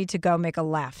dog, you need to go make a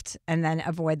left and then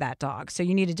avoid that dog. So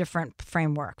you need a different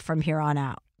framework from here on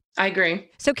out. I agree.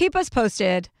 So keep us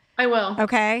posted. I will.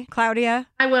 Okay, Claudia?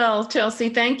 I will, Chelsea.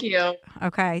 Thank you.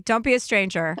 Okay. Don't be a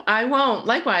stranger. I won't.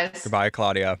 Likewise. Goodbye,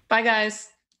 Claudia. Bye, guys.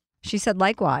 She said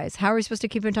likewise. How are we supposed to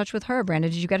keep in touch with her, Brandon?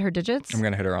 Did you get her digits? I'm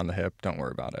going to hit her on the hip. Don't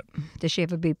worry about it. Does she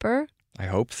have a beeper? I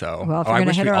hope so. Well, if you're going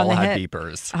to hit her on the hip. I wish we all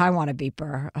had beepers. I want a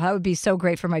beeper. That would be so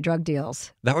great for my drug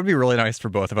deals. That would be really nice for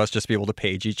both of us, just be able to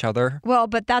page each other. Well,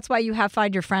 but that's why you have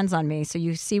Find Your Friends on me, so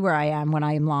you see where I am when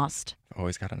I am lost.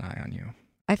 Always got an eye on you.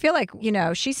 I feel like,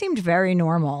 she seemed very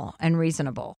normal and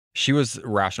reasonable. She was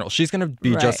rational. She's going to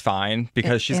be just fine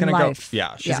because she's going to go.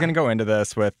 Yeah, she's going to go into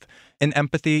this with an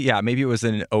empathy. Yeah, maybe it was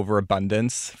an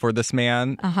overabundance for this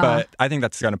man, but I think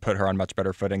that's going to put her on much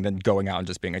better footing than going out and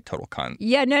just being a total cunt.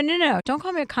 Yeah, no. Don't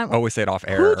call me a cunt. Always say it off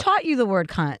air. Who taught you the word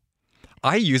cunt?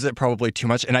 I use it probably too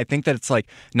much. And I think that it's like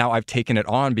now I've taken it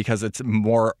on because it's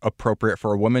more appropriate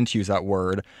for a woman to use that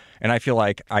word. And I feel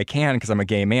like I can because I'm a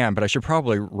gay man, but I should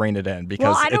probably rein it in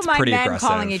because it's pretty aggressive. I don't mind men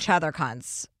calling each other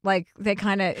cunts. Like they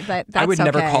kind of, that's I would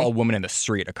never okay. call a woman in the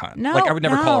street a cunt. No, like I would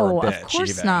never call her a bitch. Of course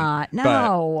even. not.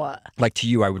 No. But, like to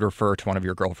you, I would refer to one of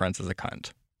your girlfriends as a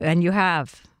cunt. And you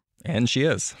have. And she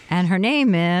is. And her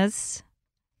name is...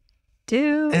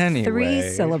 Anyway. 3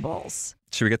 syllables.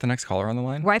 Should we get the next caller on the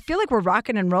line? Well, I feel like we're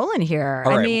rocking and rolling here.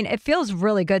 All right. I mean, it feels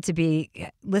really good to be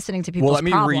listening to people's Well, let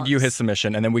me problems. read you his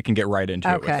submission, and then we can get right into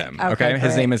it with him. Okay?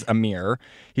 His name is Amir.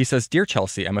 He says, Dear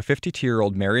Chelsea, I'm a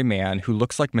 52-year-old married man who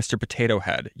looks like Mr. Potato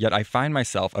Head, yet I find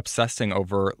myself obsessing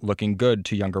over looking good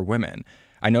to younger women.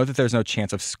 I know that there's no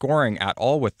chance of scoring at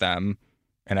all with them,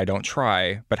 and I don't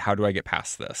try, but how do I get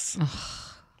past this?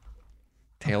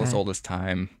 Tale as old as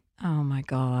time. Oh, my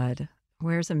God.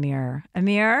 Where's Amir?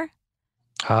 Amir?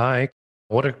 Hi.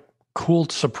 What a cool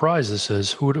surprise this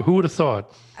is. Who would have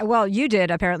thought? Well, you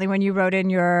did, apparently, when you wrote in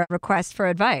your request for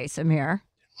advice, Amir.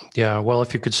 Yeah, well,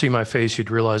 if you could see my face, you'd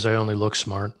realize I only look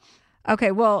smart.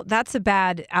 Okay, well, that's a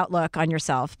bad outlook on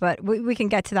yourself, but we can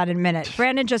get to that in a minute.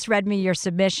 Brandon just read me your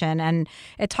submission, and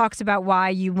it talks about why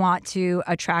you want to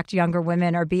attract younger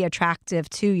women or be attractive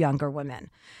to younger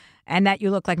women, and that you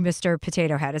look like Mr.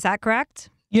 Potato Head. Is that correct?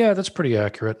 Yeah, that's pretty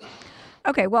accurate.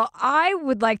 Okay, well, I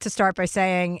would like to start by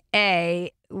saying,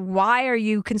 A, why are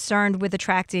you concerned with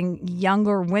attracting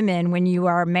younger women when you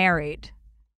are married?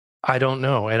 I don't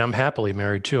know, and I'm happily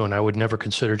married too, and I would never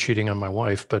consider cheating on my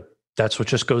wife, but that's what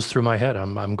just goes through my head.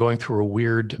 I'm going through a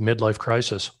weird midlife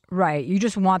crisis. Right. You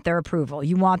just want their approval.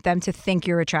 You want them to think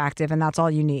you're attractive, and that's all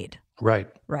you need. Right.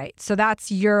 Right. So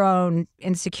that's your own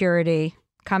insecurity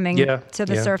coming to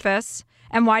the surface.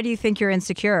 And why do you think you're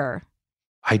insecure?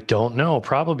 I don't know.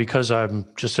 Probably because I'm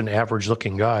just an average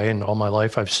looking guy, and all my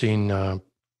life I've seen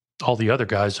all the other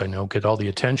guys I know get all the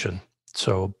attention.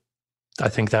 So I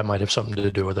think that might have something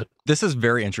to do with it. This is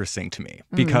very interesting to me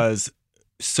because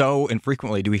so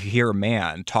infrequently do we hear a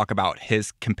man talk about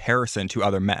his comparison to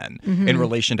other men in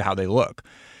relation to how they look.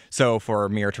 So for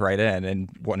Amir to write in and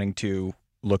wanting to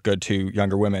look good to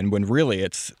younger women when really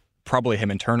it's probably him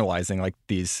internalizing like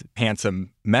these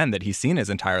handsome men that he's seen his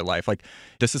entire life. Like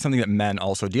this is something that men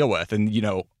also deal with. And,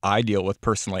 I deal with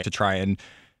personally to try and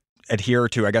adhere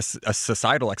to, I guess, a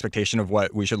societal expectation of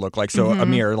what we should look like. So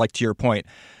Amir, like to your point,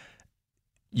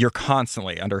 you're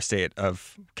constantly under a state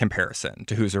of comparison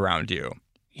to who's around you.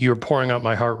 You're pouring out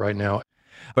my heart right now.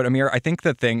 But Amir, I think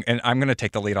the thing, and I'm going to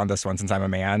take the lead on this one since I'm a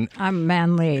man. I'm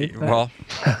manly. But... Well,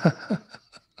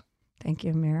 thank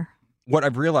you, Amir. What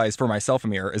I've realized for myself,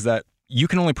 Amir, is that you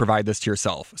can only provide this to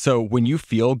yourself. So when you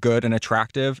feel good and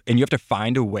attractive and you have to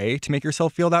find a way to make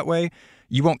yourself feel that way,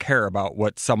 you won't care about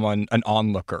what someone, an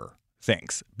onlooker,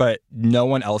 thinks. But no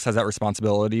one else has that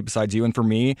responsibility besides you. And for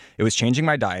me, it was changing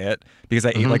my diet because I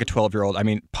ate like a 12-year-old. I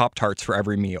mean, Pop-Tarts for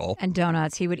every meal. And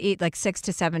donuts. He would eat like 6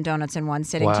 to 7 donuts in one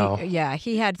sitting. Wow. Yeah,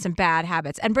 he had some bad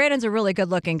habits. And Brandon's a really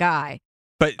good-looking guy.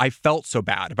 But I felt so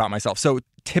bad about myself. So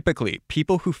typically,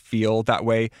 people who feel that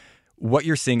way, what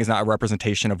you're seeing is not a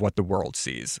representation of what the world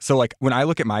sees. So like when I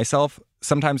look at myself,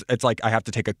 sometimes it's like I have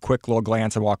to take a quick little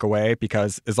glance and walk away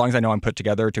because as long as I know I'm put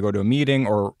together to go to a meeting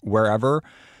or wherever,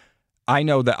 I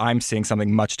know that I'm seeing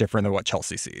something much different than what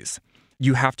Chelsea sees.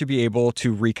 You have to be able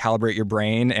to recalibrate your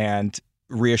brain and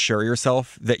reassure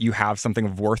yourself that you have something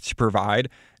of worth to provide.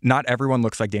 Not everyone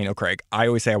looks like Daniel Craig. I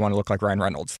always say I want to look like Ryan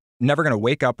Reynolds. Never going to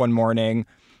wake up one morning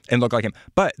and look like him.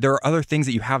 But there are other things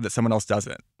that you have that someone else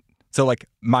doesn't. So like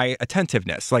my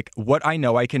attentiveness, like what I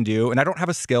know I can do, and I don't have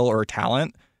a skill or a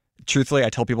talent. Truthfully, I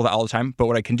tell people that all the time, but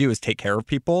what I can do is take care of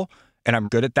people, and I'm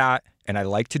good at that, and I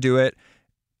like to do it.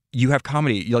 You have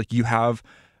comedy, you have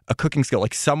a cooking skill.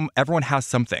 Like everyone has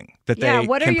something that they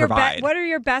can provide. What are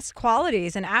your best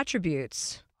qualities and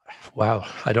attributes? Wow,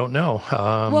 I don't know.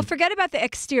 Well, forget about the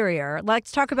exterior.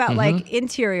 Let's talk about like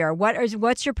interior.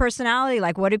 What's your personality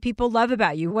like? What do people love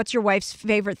about you? What's your wife's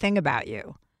favorite thing about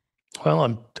you?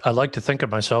 Well, I like to think of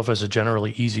myself as a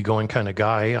generally easygoing kind of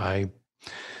guy. I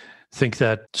think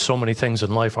that so many things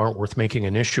in life aren't worth making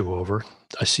an issue over.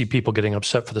 I see people getting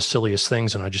upset for the silliest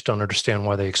things, and I just don't understand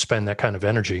why they expend that kind of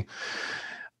energy.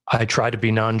 I try to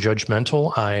be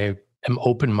non-judgmental. I am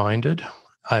open-minded.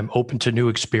 I'm open to new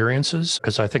experiences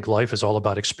because I think life is all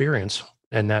about experience,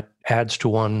 and that adds to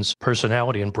one's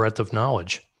personality and breadth of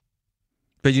knowledge.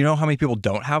 But you know how many people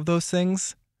don't have those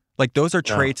things? Like those are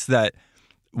traits that,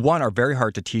 one, are very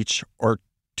hard to teach or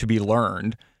to be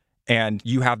learned, and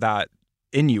you have that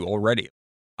in you already.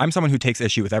 I'm someone who takes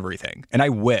issue with everything, and I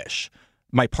wish,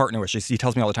 my partner wishes, he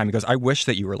tells me all the time, he goes, I wish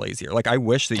that you were lazier. Like, I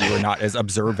wish that you were not as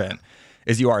observant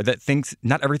as you are, that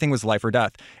not everything was life or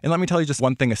death. And let me tell you just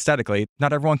one thing aesthetically,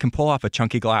 not everyone can pull off a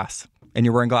chunky glass, and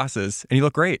you're wearing glasses, and you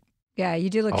look great. Yeah, you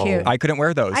do look cute. I couldn't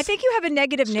wear those. I think you have a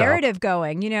negative narrative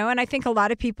going, and I think a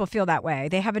lot of people feel that way.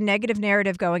 They have a negative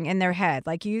narrative going in their head.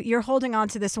 Like you're holding on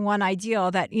to this one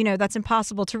ideal that, that's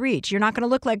impossible to reach. You're not going to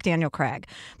look like Daniel Craig,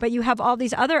 but you have all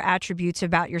these other attributes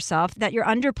about yourself that you're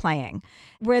underplaying,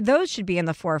 where those should be in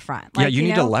the forefront. Like, you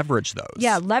need to leverage those.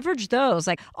 Yeah, leverage those.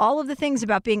 Like all of the things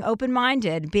about being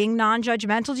open-minded, being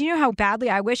non-judgmental. Do you know how badly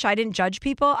I wish I didn't judge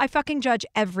people? I fucking judge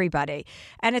everybody.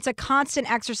 And it's a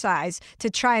constant exercise to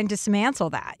try and dismantle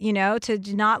that,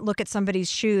 to not look at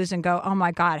somebody's shoes and go, oh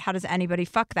my God, how does anybody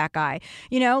fuck that guy?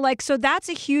 So that's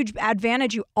a huge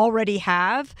advantage you already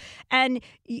have. And,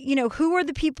 who are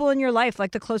the people in your life,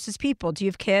 like the closest people? Do you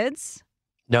have kids?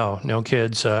 No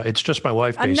kids. It's just my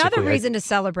wife, basically. Another reason to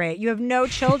celebrate. You have no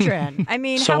children. I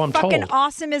mean, so how I'm fucking told.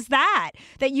 Awesome is that?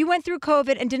 That you went through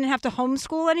COVID and didn't have to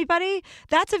homeschool anybody?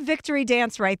 That's a victory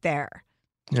dance right there.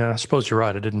 Yeah, I suppose you're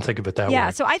right. I didn't think of it that way. Yeah,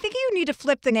 so I think you need to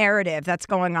flip the narrative that's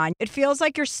going on. It feels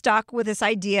like you're stuck with this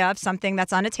idea of something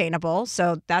that's unattainable,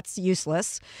 so that's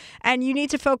useless. And you need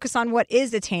to focus on what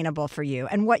is attainable for you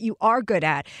and what you are good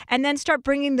at. And then start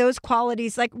bringing those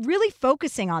qualities, like really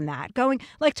focusing on that. Going,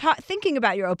 like thinking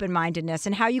about your open-mindedness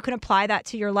and how you can apply that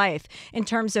to your life in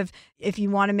terms of if you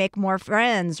want to make more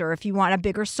friends or if you want a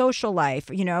bigger social life,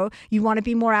 you want to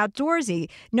be more outdoorsy.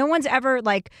 No one's ever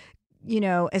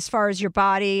as far as your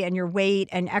body and your weight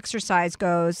and exercise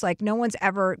goes, like no one's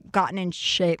ever gotten in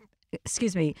shape.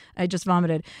 Excuse me, I just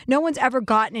vomited. No one's ever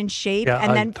gotten in shape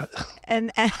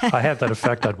and I have that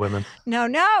effect on women.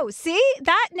 No. See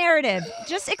that narrative?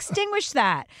 Just extinguish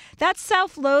that. That's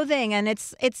self-loathing, and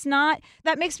it's not.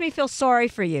 That makes me feel sorry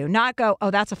for you. Not go,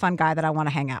 oh, that's a fun guy that I want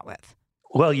to hang out with.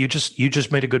 Well, you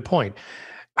just made a good point.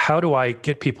 How do I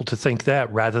get people to think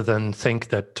that rather than think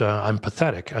that I'm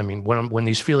pathetic? I mean, when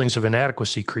these feelings of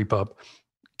inadequacy creep up,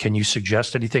 can you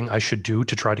suggest anything I should do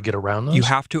to try to get around those? You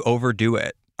have to overdo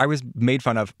it. I was made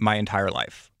fun of my entire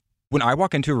life. When I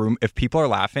walk into a room, if people are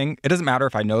laughing, it doesn't matter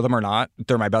if I know them or not.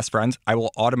 They're my best friends. I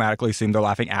will automatically assume they're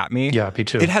laughing at me. Yeah, me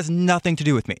too. It has nothing to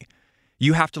do with me.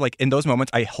 You have to, in those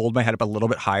moments, I hold my head up a little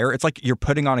bit higher. It's like you're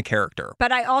putting on a character.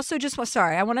 But I also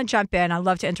I want to jump in. I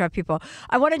love to interrupt people.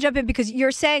 I want to jump in because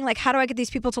you're saying, how do I get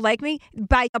these people to like me?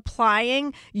 By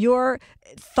applying your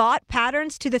thought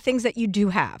patterns to the things that you do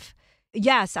have.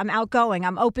 Yes, I'm outgoing.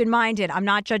 I'm open-minded. I'm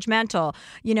not judgmental.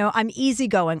 I'm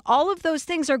easygoing. All of those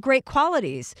things are great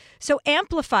qualities. So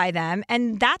amplify them,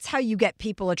 and that's how you get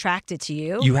people attracted to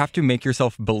you. You have to make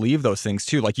yourself believe those things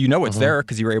too. It's there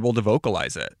because you were able to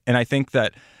vocalize it. And I think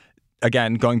that,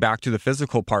 again, going back to the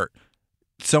physical part,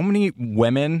 so many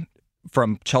women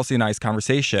from Chelsea and I's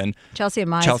conversation. Chelsea and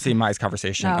Mai's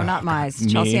conversation. No, not Mai's.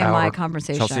 Chelsea and my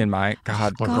conversation. Chelsea and my.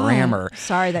 God, grammar.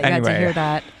 Sorry that you had to hear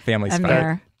that. Family's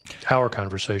fun. Our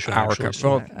conversation,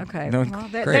 actually. Okay. No, well,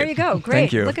 there you go. Great.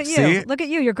 Thank you. Look at you. See? Look at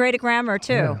you. You're great at grammar,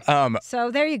 too.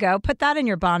 So there you go. Put that in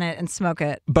your bonnet and smoke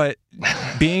it. But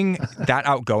being that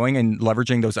outgoing and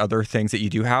leveraging those other things that you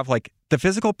do have, like the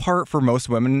physical part for most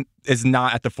women is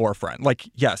not at the forefront. Like,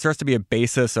 yes, there has to be a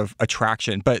basis of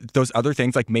attraction, but those other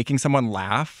things like making someone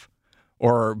laugh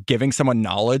or giving someone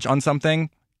knowledge on something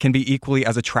can be equally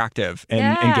as attractive in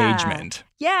engagement.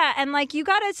 Yeah, and like you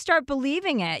got to start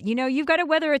believing it. You know, you've got to,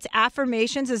 whether it's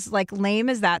affirmations, as like lame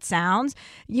as that sounds,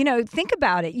 you know, think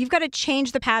about it. You've got to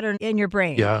change the pattern in your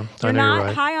brain. Yeah, you're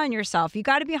not high on yourself. You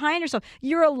got to be high on yourself.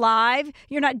 You're alive.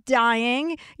 You're not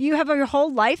dying. You have your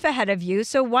whole life ahead of you.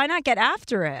 So why not get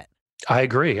after it? I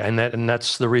agree. And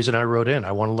that's the reason I wrote in.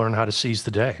 I want to learn how to seize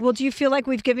the day. Well, do you feel like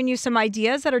we've given you some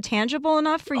ideas that are tangible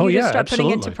enough for you to start putting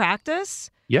into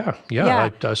practice? Yeah.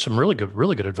 Some really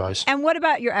good advice. And what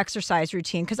about your exercise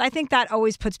routine? Because I think that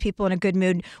always puts people in a good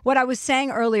mood. What I was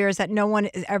saying earlier is that no one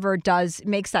ever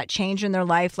makes that change in their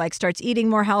life, like starts eating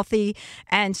more healthy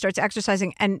and starts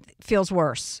exercising and feels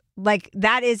worse. Like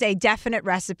that is a definite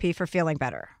recipe for feeling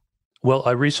better. Well,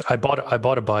 I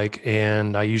bought a bike,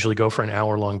 and I usually go for an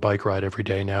hour-long bike ride every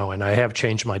day now, and I have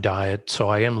changed my diet, so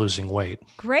I am losing weight.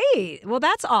 Great. Well,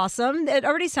 that's awesome. It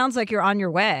already sounds like you're on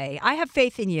your way. I have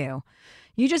faith in you.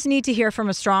 You just need to hear from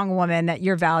a strong woman that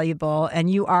you're valuable, and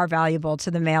you are valuable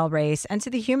to the male race and to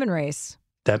the human race.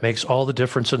 That makes all the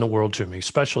difference in the world to me,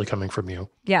 especially coming from you.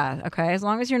 Yeah, okay. As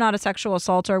long as you're not a sexual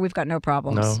assaulter, we've got no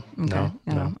problems. No.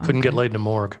 Couldn't get laid in a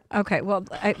morgue. Okay, well,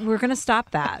 we're going to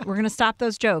stop that. We're going to stop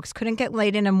those jokes. Couldn't get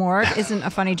laid in a morgue isn't a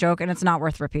funny joke, and it's not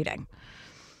worth repeating.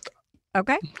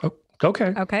 Okay?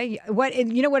 Okay. Okay.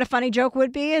 You know what a funny joke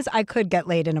would be is I could get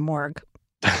laid in a morgue.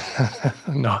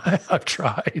 No, I've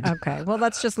tried. Okay, well,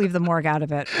 let's just leave the morgue out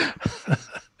of it.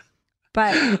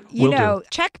 But,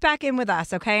 check back in with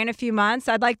us, okay, in a few months.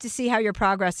 I'd like to see how your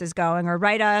progress is going, or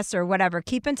write us or whatever.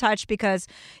 Keep in touch because,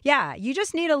 you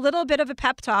just need a little bit of a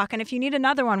pep talk. And if you need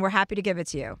another one, we're happy to give it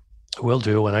to you. Will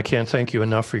do. And I can't thank you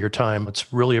enough for your time.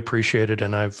 It's really appreciated.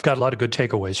 And I've got a lot of good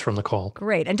takeaways from the call.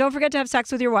 Great. And don't forget to have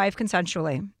sex with your wife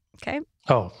consensually, okay?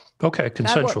 Oh, okay.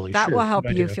 Consensually. That will help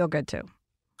you feel good, too.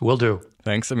 Will do.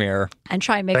 Thanks, Amir. And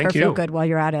try and make her feel good while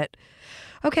you're at it.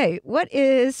 Okay, what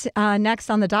is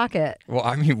next on the docket? Well,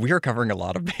 I mean, we are covering a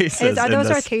lot of bases. Are those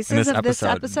our cases of this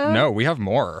episode? No, we have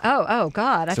more. Oh,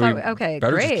 God. Okay,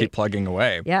 better great. Just keep plugging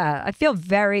away. Yeah, I feel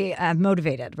very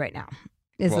motivated right now,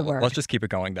 the word. Let's just keep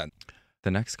it going then. The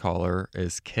next caller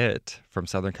is Kit from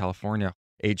Southern California,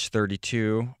 age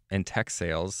 32, in tech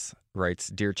sales, writes,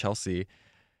 Dear Chelsea,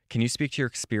 can you speak to your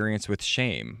experience with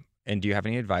shame? And do you have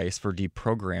any advice for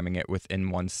deprogramming it within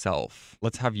oneself?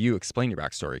 Let's have you explain your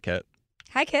backstory, Kit.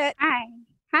 Hi, Kit.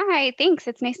 Hi. Thanks.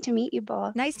 It's nice to meet you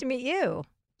both. Nice to meet you.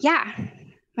 Yeah.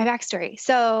 My backstory.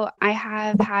 So I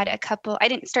have had I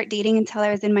didn't start dating until I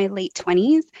was in my late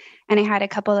 20s. And I had a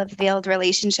couple of failed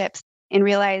relationships and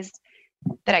realized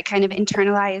that I kind of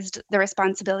internalized the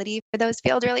responsibility for those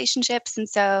failed relationships. And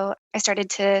so I started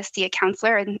to see a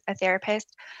counselor and a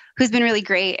therapist who's been really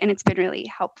great. And it's been really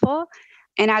helpful.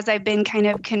 And as I've been kind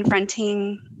of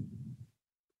confronting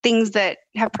things that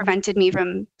have prevented me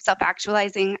from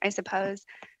self-actualizing, I suppose,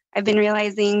 I've been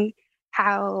realizing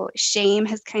how shame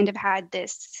has kind of had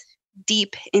this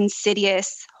deep,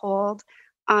 insidious hold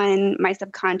on my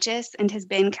subconscious and has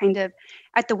been kind of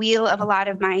at the wheel of a lot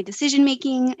of my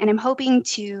decision-making. And I'm hoping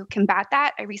to combat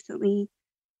that. I recently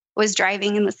was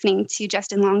driving and listening to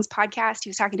Justin Long's podcast. He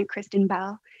was talking to Kristen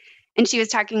Bell, and she was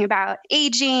talking about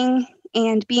aging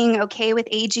and being okay with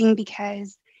aging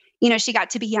because she got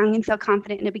to be young and feel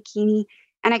confident in a bikini.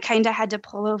 And I kind of had to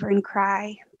pull over and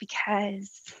cry because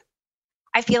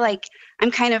I feel like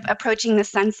I'm kind of approaching the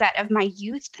sunset of my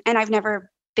youth. And I've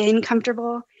never been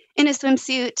comfortable in a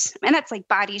swimsuit. And that's like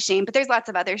body shame, but there's lots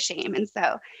of other shame. And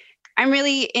so I'm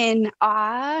really in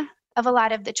awe of a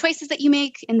lot of the choices that you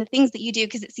make and the things that you do,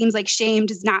 because it seems like shame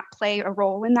does not play a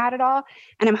role in that at all.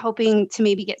 And I'm hoping to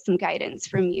maybe get some guidance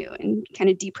from you and kind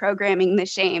of deprogramming the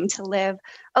shame to live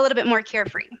a little bit more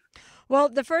carefree. Well,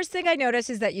 the first thing I noticed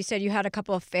is that you said you had a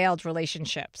couple of failed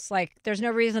relationships. Like, there's no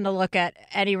reason to look at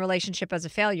any relationship as a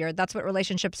failure. That's what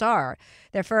relationships are.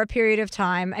 They're for a period of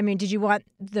time. I mean, did you want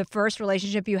the first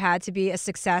relationship you had to be a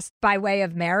success by way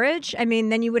of marriage? I mean,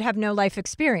 then you would have no life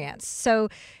experience. So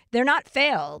they're not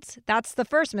failed. That's the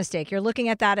first mistake. You're looking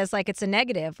at that as like it's a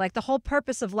negative. Like the whole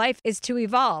purpose of life is to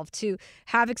evolve, to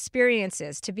have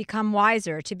experiences, to become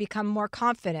wiser, to become more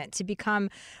confident, to become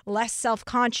less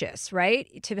self-conscious,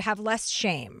 right? To have less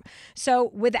shame. So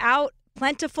without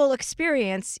plentiful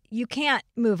experience, you can't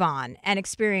move on and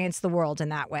experience the world in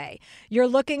that way. You're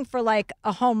looking for like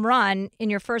a home run in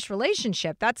your first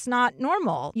relationship. That's not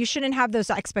normal. You shouldn't have those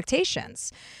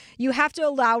expectations. You have to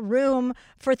allow room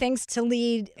for things to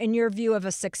lead in your view of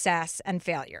a success and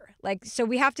failure. Like, so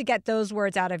we have to get those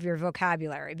words out of your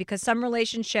vocabulary because some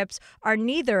relationships are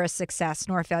neither a success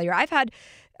nor a failure. I've had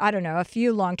a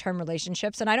few long-term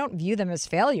relationships, and I don't view them as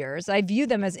failures. I view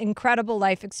them as incredible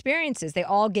life experiences. They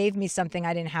all gave me something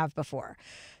I didn't have before.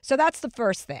 So that's the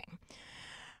first thing.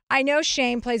 I know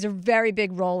shame plays a very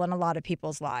big role in a lot of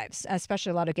people's lives,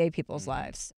 especially a lot of gay people's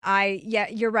lives.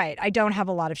 You're right. I don't have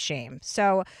a lot of shame.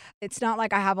 So it's not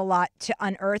like I have a lot to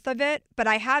unearth of it, but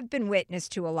I have been witness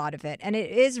to a lot of it. And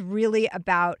it is really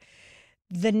about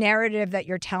the narrative that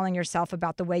you're telling yourself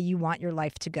about the way you want your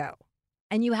life to go.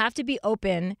 And you have to be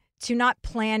open to not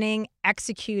planning,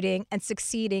 executing, and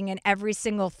succeeding in every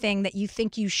single thing that you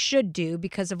think you should do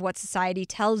because of what society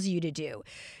tells you to do.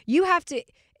 You have to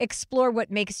explore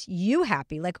what makes you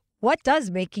happy. Like, what does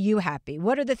make you happy?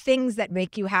 What are the things that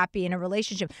make you happy in a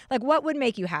relationship? Like, what would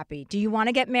make you happy? Do you want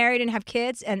to get married and have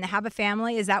kids and have a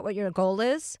family? Is that what your goal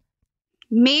is?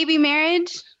 Maybe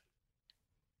marriage.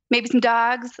 Maybe some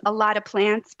dogs, a lot of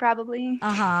plants, probably.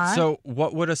 So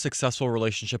what would a successful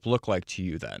relationship look like to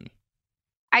you then?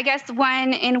 I guess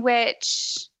one in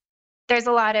which there's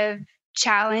a lot of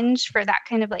challenge for that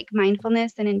kind of like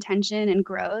mindfulness and intention and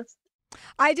growth.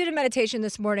 I did a meditation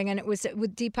this morning, and it was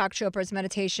with Deepak Chopra's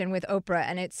meditation with Oprah,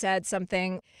 and it said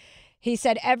something. He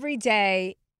said, every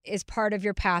day is part of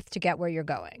your path to get where you're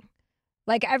going.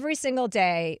 Like every single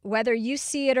day, whether you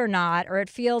see it or not, or it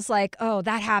feels like, oh,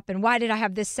 that happened. Why did I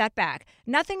have this setback?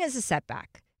 Nothing is a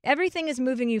setback. Everything is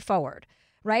moving you forward,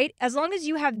 right? As long as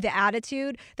you have the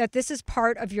attitude that this is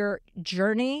part of your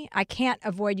journey, I can't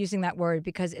avoid using that word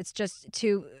because it's just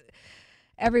too...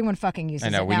 Everyone fucking uses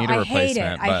it now. We need a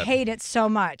replacement. I hate it so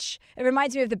much. It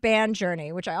reminds me of the band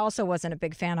Journey, which I also wasn't a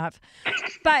big fan of.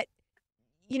 But,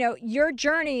 your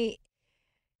journey...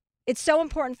 It's so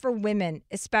important for women,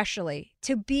 especially,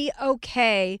 to be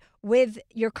okay with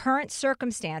your current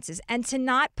circumstances and to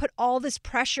not put all this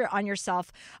pressure on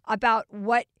yourself about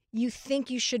what you think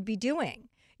you should be doing.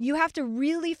 You have to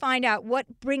really find out what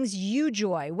brings you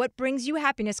joy, what brings you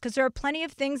happiness, because there are plenty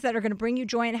of things that are going to bring you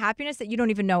joy and happiness that you don't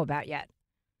even know about yet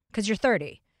because you're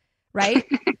 30, right?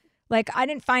 Like, I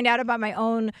didn't find out about my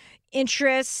own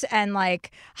interests and,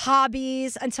 like,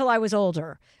 hobbies until I was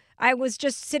older. I was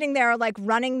just sitting there like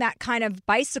running that kind of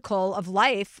bicycle of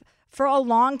life for a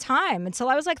long time until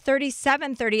I was like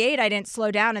 37, 38. I didn't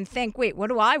slow down and think, wait, what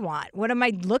do I want? What am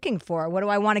I looking for? What do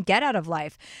I want to get out of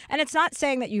life? And it's not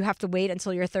saying that you have to wait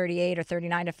until you're 38 or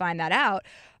 39 to find that out,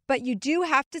 but you do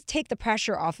have to take the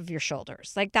pressure off of your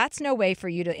shoulders. Like, that's no way for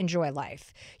you to enjoy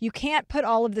life. You can't put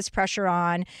all of this pressure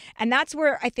on. And that's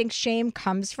where I think shame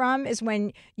comes from, is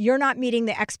when you're not meeting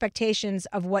the expectations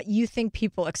of what you think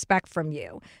people expect from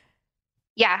you.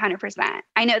 Yeah, 100%.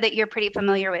 I know that you're pretty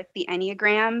familiar with the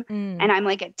Enneagram, and I'm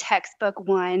like a textbook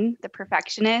 1, the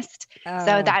perfectionist.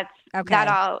 So that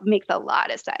all makes a lot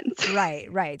of sense.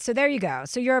 Right. So there you go.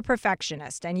 So you're a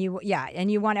perfectionist, and you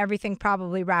want everything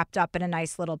probably wrapped up in a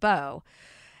nice little bow.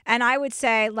 And I would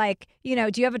say, like, do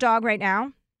you have a dog right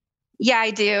now? Yeah,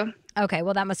 I do. Okay,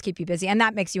 well, that must keep you busy, and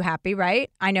that makes you happy, right?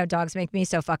 I know dogs make me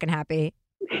so fucking happy.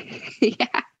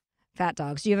 Yeah. Fat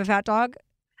dogs. Do you have a fat dog?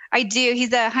 I do.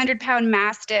 He's a 100-pound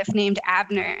mastiff named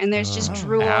Abner, and there's just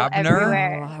drool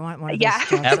everywhere. Oh, I want one of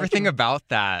those. Everything about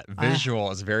that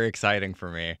visual is very exciting for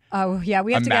me. Oh, yeah.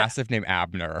 We have a mastiff named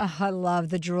Abner. I love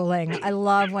the drooling. I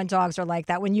love when dogs are like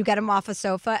that. When you get them off a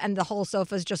sofa and the whole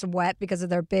sofa is just wet because of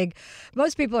their big...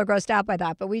 Most people are grossed out by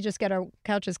that, but we just get our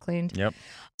couches cleaned. Yep.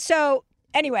 So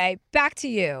anyway, back to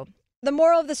you. The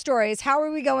moral of the story is, how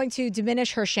are we going to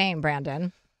diminish her shame,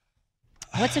 Brandon?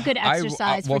 What's a good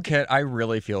exercise? Kit, I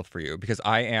really feel for you because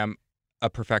I am a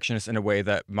perfectionist in a way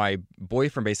that my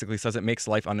boyfriend basically says it makes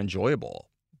life unenjoyable.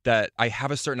 That I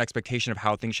have a certain expectation of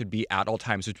how things should be at all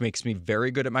times, which makes me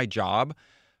very good at my job,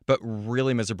 but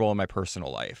really miserable in my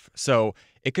personal life. So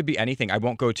it could be anything. I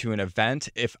won't go to an event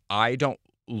if I don't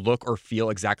look or feel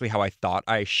exactly how I thought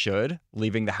I should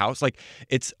leaving the house. Like,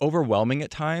 it's overwhelming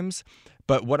at times,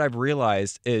 but what I've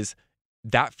realized is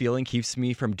that feeling keeps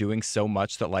me from doing so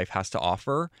much that life has to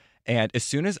offer. And as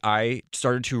soon as I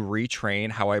started to retrain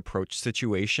how I approach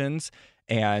situations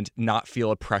and not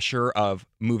feel a pressure of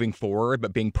moving forward,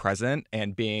 but being present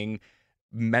and being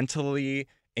mentally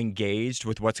engaged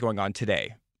with what's going on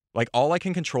today. Like, all I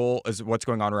can control is what's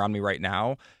going on around me right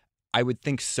now. I would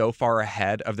think so far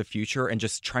ahead of the future and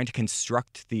just trying to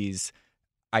construct these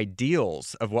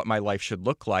ideals of what my life should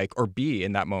look like or be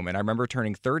in that moment. I remember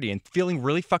turning 30 and feeling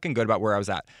really fucking good about where I was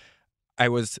at. I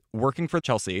was working for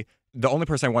Chelsea, the only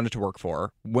person I wanted to work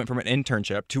for, went from an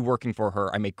internship to working for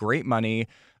her. I make great money.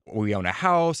 We own a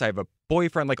house. I have a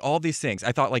boyfriend, like all these things.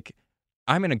 I thought, like,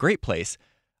 I'm in a great place.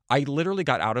 I literally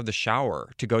got out of the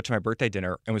shower to go to my birthday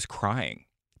dinner and was crying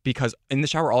because in the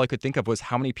shower, all I could think of was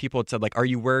how many people had said, like, are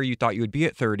you where you thought you would be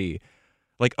at 30?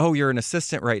 Like, oh, you're an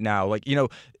assistant right now. Like, you know,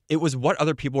 it was what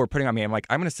other people were putting on me. I'm like,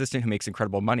 I'm an assistant who makes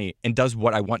incredible money and does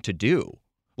what I want to do.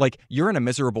 Like, you're in a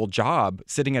miserable job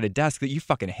sitting at a desk that you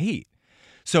fucking hate.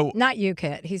 So not you,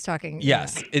 Kit. He's talking.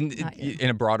 Yes, in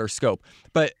a broader scope.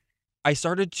 But I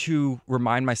started to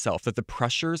remind myself that the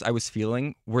pressures I was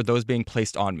feeling were those being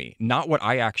placed on me, not what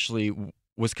I actually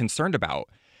was concerned about.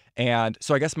 And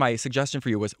so I guess my suggestion for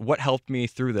you was what helped me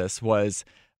through this was,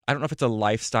 I don't know if it's a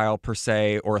lifestyle per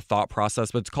se or a thought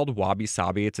process, but it's called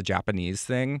wabi-sabi. It's a Japanese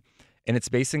thing. And it's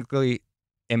basically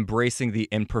embracing the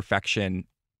imperfection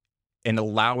and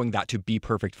allowing that to be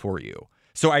perfect for you.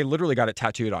 So I literally got it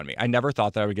tattooed on me. I never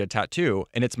thought that I would get a tattoo.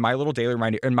 And it's my little daily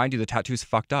reminder. And mind you, the tattoo's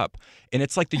fucked up. And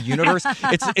it's like the universe,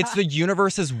 it's the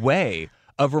universe's way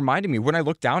of reminding me. When I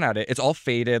look down at it, it's all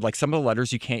faded. Like some of the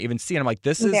letters you can't even see. And I'm like,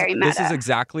 this is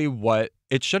exactly what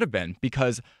it should have been,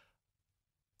 because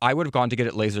I would have gone to get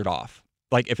it lasered off.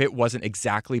 Like if it wasn't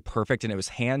exactly perfect and it was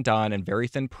hand done and very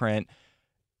thin print.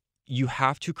 You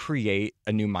have to create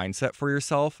a new mindset for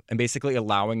yourself and basically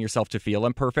allowing yourself to feel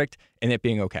imperfect and it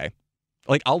being okay.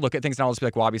 Like I'll look at things and I'll just be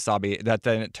like, wabi-sabi, that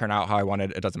didn't turn out how I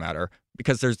wanted. It doesn't matter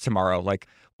because there's tomorrow. Like,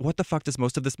 what the fuck does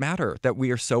most of this matter that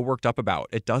we are so worked up about?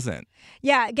 It doesn't.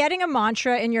 Yeah. Getting a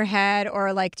mantra in your head,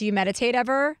 or like, do you meditate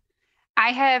ever?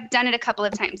 I have done it a couple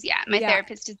of times. Yeah. My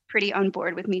therapist is pretty on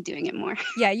board with me doing it more.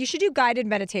 Yeah. You should do guided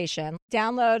meditation.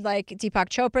 Download like Deepak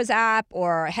Chopra's app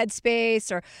or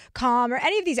Headspace or Calm or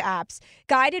any of these apps.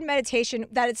 Guided meditation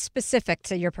that is specific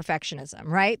to your perfectionism,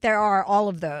 right? There are all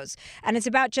of those. And it's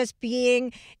about just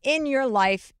being in your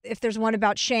life. If there's one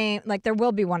about shame, like there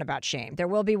will be one about shame. There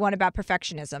will be one about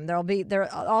perfectionism. There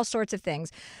are all sorts of things.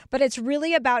 But it's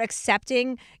really about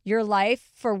accepting your life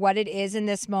for what it is in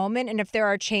this moment. And if there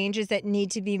are changes that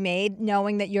need to be made,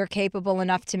 knowing that you're capable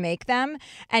enough to make them,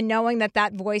 and knowing that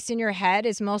that voice in your head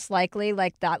is most likely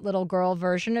like that little girl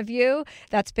version of you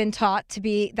that's been taught to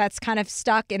be, that's kind of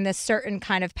stuck in this certain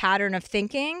kind of pattern of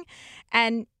thinking.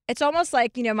 And it's almost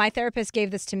like, you know, my therapist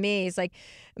gave this to me. He's like,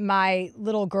 my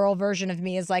little girl version of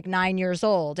me is like 9 years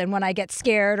old. And when I get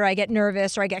scared or I get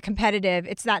nervous or I get competitive,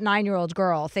 it's that 9-year-old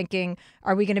girl thinking,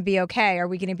 are we going to be okay? Are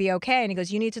we going to be okay? And he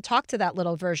goes, you need to talk to that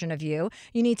little version of you.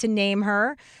 You need to name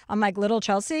her. I'm like, little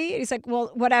Chelsea? And he's like,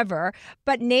 well, whatever,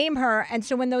 but name her. And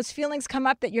so when those feelings come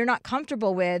up that you're not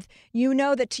comfortable with, you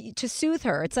know that to soothe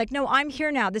her, it's like, no, I'm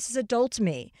here now. This is adult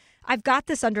me. I've got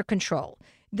this under control.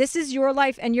 This is your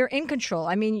life and you're in control.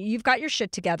 I mean, you've got your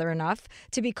shit together enough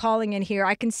to be calling in here.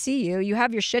 I can see you. You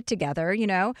have your shit together, you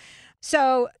know?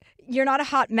 So you're not a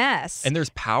hot mess. And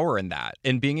there's power in that.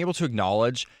 And being able to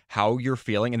acknowledge how you're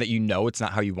feeling and that you know it's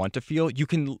not how you want to feel, you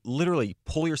can literally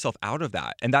pull yourself out of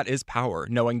that. And that is power,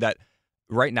 knowing that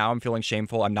right now I'm feeling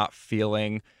shameful. I'm not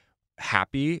feeling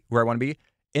happy where I want to be.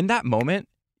 In that moment,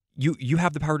 you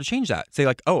have the power to change that. Say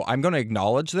like, oh, I'm going to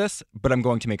acknowledge this, but I'm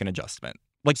going to make an adjustment.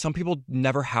 Like some people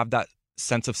never have that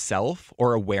sense of self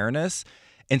or awareness.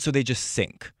 And so they just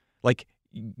sink. Like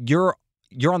you're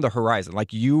on the horizon.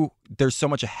 Like there's so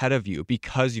much ahead of you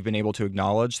because you've been able to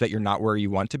acknowledge that you're not where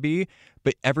you want to be.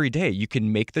 But every day you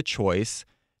can make the choice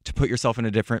to put yourself in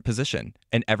a different position.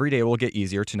 And every day will get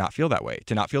easier to not feel that way,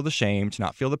 to not feel the shame, to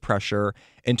not feel the pressure,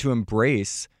 and to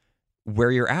embrace where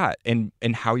you're at and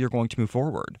how you're going to move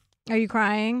forward. Are you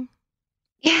crying?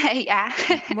 Yeah.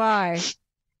 Why?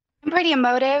 I'm pretty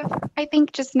emotive, I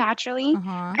think, just naturally.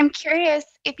 Uh-huh. I'm curious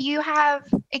if you have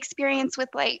experience with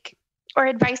or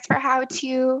advice for how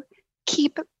to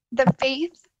keep the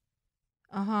faith.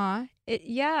 Uh-huh.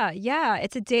 Yeah.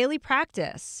 It's a daily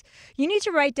practice. You need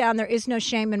to write down, there is no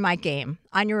shame in my game,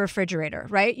 on your refrigerator,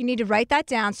 right? You need to write that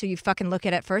down so you fucking look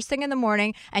at it first thing in the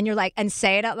morning and you're like, and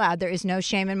say it out loud, there is no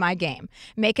shame in my game.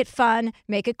 Make it fun,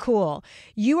 make it cool.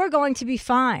 You are going to be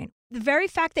fine. The very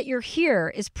fact that you're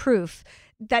here is proof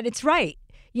that it's right.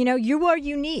 You know, you are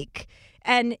unique.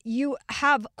 and you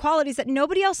have qualities that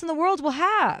nobody else in the world will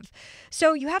have.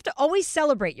 So you have to always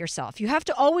celebrate yourself. You have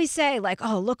to always say like,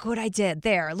 oh, look what I did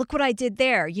there. Look what I did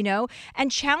there,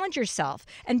 and challenge yourself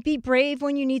and be brave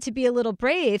when you need to be a little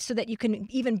brave so that you can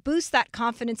even boost that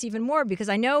confidence even more. Because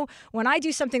I know when I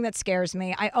do something that scares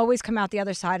me, I always come out the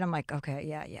other side. I'm like, okay,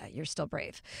 yeah, you're still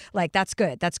brave. Like, that's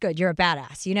good. That's good. You're a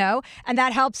badass, and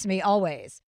that helps me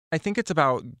always. I think it's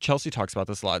about, Chelsea talks about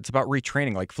this a lot, it's about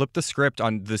retraining, like flip the script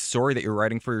on the story that you're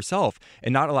writing for yourself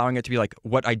and not allowing it to be like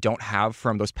what I don't have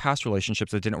from those past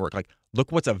relationships that didn't work. Like,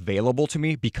 look what's available to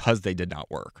me because they did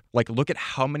not work. Like, look at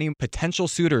how many potential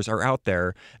suitors are out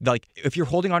there. Like, if you're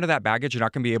holding onto that baggage, you're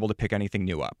not going to be able to pick anything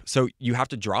new up. So you have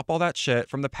to drop all that shit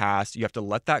from the past. You have to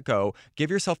let that go.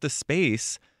 Give yourself the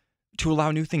space to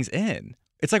allow new things in.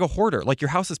 It's like a hoarder. Like, your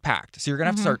house is packed. So you're going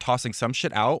to have to start tossing some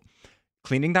shit out,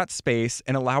 cleaning that space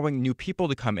and allowing new people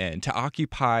to come in to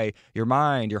occupy your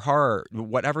mind, your heart,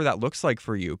 whatever that looks like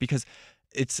for you, because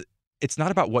it's not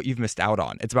about what you've missed out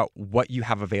on. It's about what you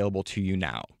have available to you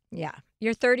now. Yeah.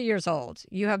 You're 30 years old.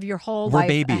 You have your whole We're life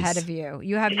babies. ahead of you.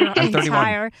 You have your I'm 31.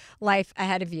 entire life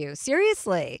ahead of you.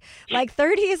 Seriously. Like,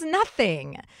 30 is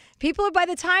nothing. By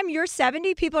the time you're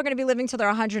 70, people are going to be living till they're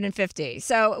 150.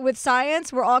 So with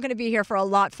science, we're all going to be here for a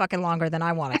lot fucking longer than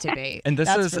I want it to be. And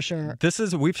That's for sure.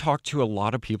 We've talked to a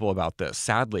lot of people about this,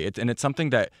 sadly. It's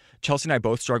something that Chelsea and I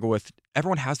both struggle with.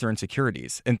 Everyone has their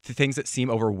insecurities and things that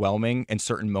seem overwhelming in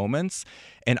certain moments.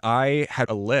 And I had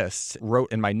a list,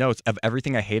 wrote in my notes, of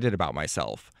everything I hated about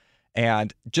myself.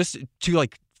 And just to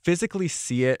like physically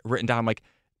see it written down, like,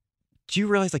 do you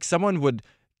realize like someone would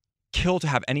kill to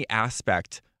have any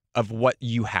aspect of what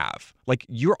you have? Like,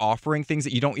 you're offering things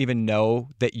that you don't even know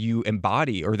that you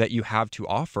embody or that you have to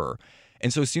offer.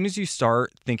 And so as soon as you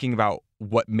start thinking about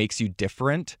what makes you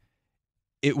different,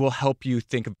 it will help you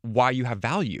think of why you have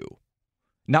value.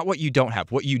 Not what you don't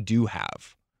have, what you do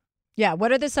have. Yeah.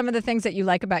 What are some of the things that you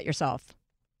like about yourself?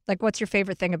 Like, what's your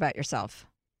favorite thing about yourself?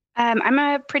 I'm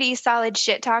a pretty solid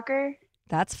shit talker.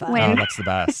 That's fun. Oh, that's the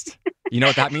best. You know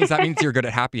what that means? That means you're good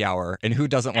at happy hour. And who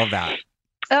doesn't love that?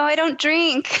 Oh, I don't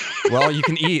drink. Well, you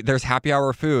can eat. There's happy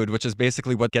hour food, which is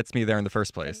basically what gets me there in the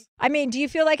first place. I mean, do you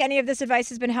feel like any of this advice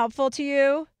has been helpful to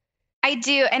you? I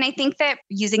do. And I think that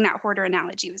using that hoarder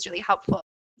analogy was really helpful.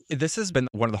 This has been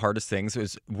one of the hardest things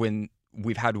is when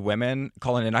we've had women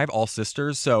call in, and I have all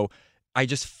sisters. So I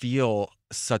just feel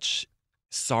such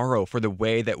sorrow for the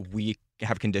way that we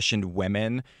have conditioned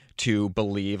women to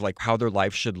believe like how their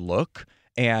life should look.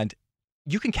 And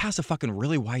you can cast a fucking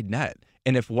really wide net.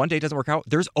 And if one day doesn't work out,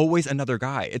 there's always another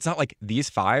guy. It's not like these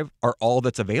 5 are all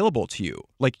that's available to you.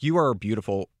 Like, you are a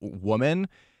beautiful woman.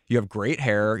 You have great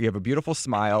hair. You have a beautiful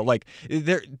smile. Like,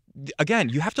 again,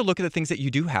 you have to look at the things that you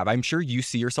do have. I'm sure you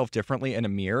see yourself differently in a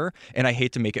mirror. And I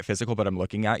hate to make it physical, but I'm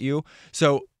looking at you.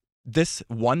 So this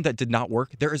one that did not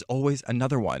work, there is always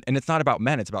another one. And it's not about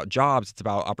men. It's about jobs. It's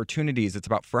about opportunities. It's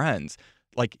about friends.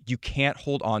 Like, you can't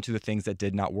hold on to the things that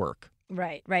did not work.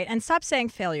 Right. And stop saying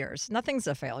failures. Nothing's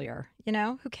a failure.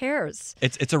 Who cares?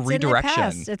 It's a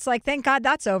redirection. It's like, thank God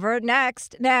that's over.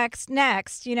 Next.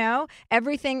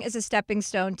 Everything is a stepping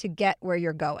stone to get where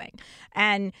you're going.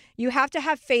 And you have to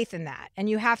have faith in that. And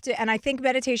I think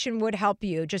meditation would help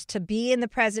you just to be in the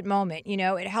present moment.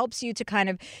 It helps you to kind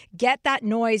of get that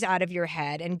noise out of your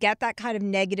head and get that kind of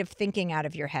negative thinking out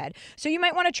of your head. So you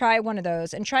might want to try one of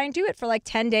those and try and do it for like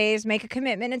 10 days, make a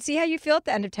commitment and see how you feel at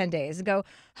the end of 10 days and go,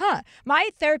 my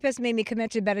therapist made me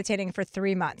commit to meditating for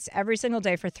 3 months, every single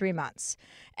day for 3 months.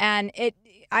 And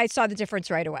I saw the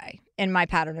difference right away in my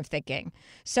pattern of thinking.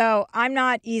 So I'm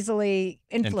not easily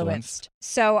influenced.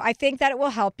 So I think that it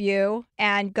will help you,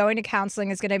 and going to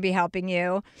counseling is going to be helping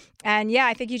you. And yeah,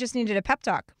 I think you just needed a pep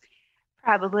talk.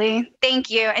 Probably.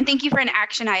 Thank you. And thank you for an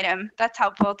action item. That's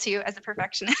helpful too as a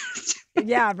perfectionist.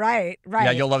 Yeah, right. Yeah,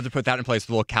 you'll love to put that in place with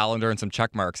a little calendar and some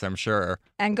check marks, I'm sure.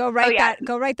 And go write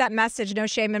that message, no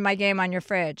shame in my game, on your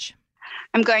fridge.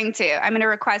 I'm going to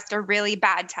request a really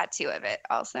bad tattoo of it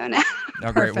also now.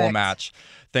 Oh, great. We'll match.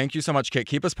 Thank you so much, Kit.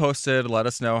 Keep us posted. Let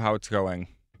us know how it's going.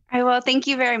 I will. Thank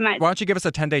you very much. Why don't you give us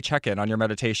a 10-day check-in on your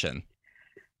meditation?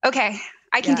 Okay.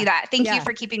 I can do that. Thank you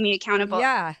for keeping me accountable.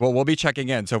 Yeah. Well, we'll be checking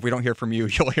in. So if we don't hear from you,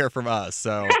 you'll hear from us.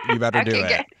 So you better do it.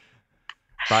 Good.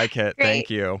 Bye, Kit. Great. Thank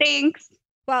you. Thanks.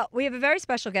 Well, we have a very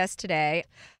special guest today.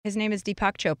 His name is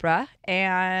Deepak Chopra,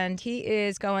 and he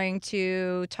is going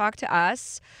to talk to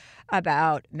us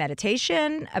about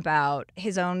meditation, about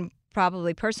his own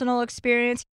probably personal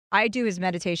experience. I do his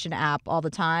meditation app all the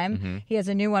time. Mm-hmm. He has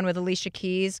a new one with Alicia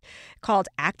Keys called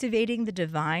Activating the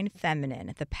Divine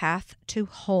Feminine, The Path to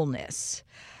Wholeness.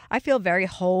 I feel very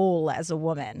whole as a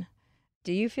woman.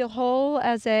 Do you feel whole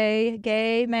as a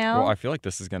gay male? Well, I feel like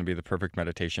this is going to be the perfect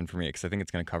meditation for me because I think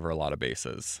it's going to cover a lot of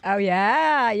bases. Oh,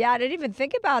 yeah. Yeah, I didn't even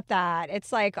think about that.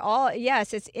 It's like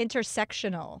it's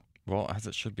intersectional. Well, as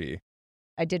it should be.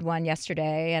 I did one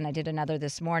yesterday and I did another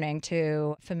this morning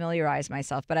to familiarize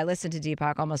myself. But I listen to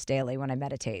Deepak almost daily when I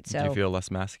meditate. So do you feel less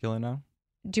masculine now?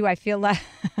 Do I feel less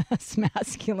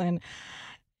masculine?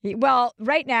 Well,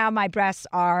 right now my breasts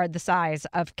are the size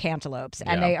of cantaloupes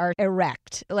and they are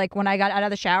erect. Like when I got out of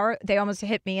the shower, they almost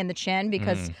hit me in the chin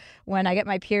because when I get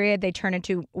my period, they turn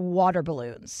into water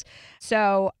balloons.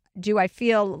 So do I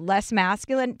feel less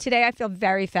masculine? Today I feel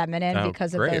very feminine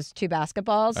because of those 2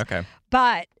 basketballs. Okay.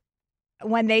 But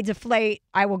when they deflate,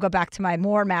 I will go back to my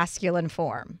more masculine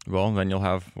form. Well, then you'll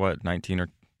have, 19 or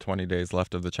 20 days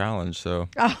left of the challenge, so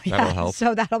that'll help.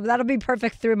 So that'll be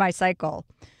perfect through my cycle.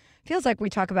 Feels like we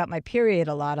talk about my period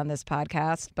a lot on this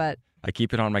podcast, but I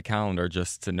keep it on my calendar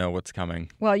just to know what's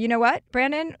coming. Well, you know what,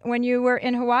 Brandon? When you were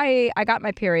in Hawaii, I got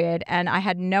my period, and I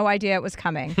had no idea it was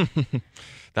coming.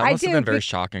 That must have been very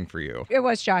shocking for you. It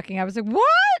was shocking. I was like,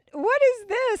 what? What is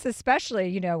this?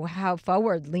 Especially, how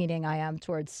forward-leaning I am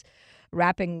towards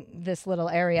wrapping this little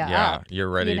area up. Yeah, you're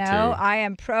ready to. I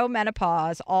am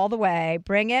pro-menopause all the way.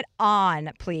 Bring it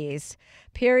on, please.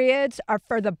 Periods are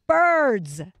for the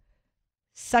birds.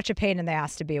 Such a pain in the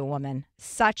ass to be a woman.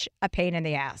 Such a pain in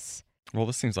the ass. Well,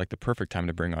 this seems like the perfect time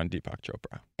to bring on Deepak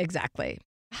Chopra. Exactly.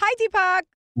 Hi, Deepak.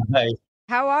 Hi.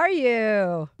 How are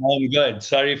you? I'm good.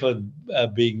 Sorry for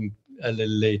being a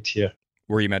little late here.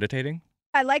 Were you meditating?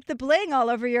 I like the bling all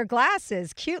over your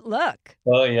glasses. Cute look.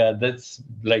 Oh, yeah. That's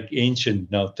like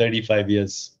ancient now, 35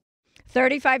 years.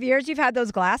 35 years you've had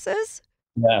those glasses?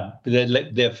 Yeah.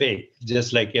 They're fake,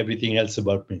 just like everything else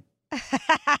about me.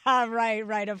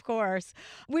 Right, of course.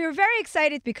 We were very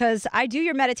excited because I do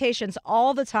your meditations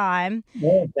all the time.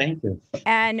 Yeah, thank you.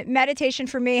 And meditation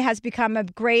for me has become a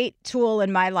great tool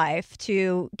in my life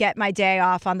to get my day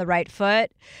off on the right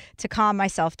foot, to calm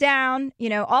myself down,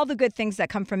 all the good things that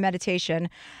come from meditation.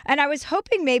 And I was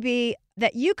hoping maybe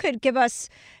that you could give us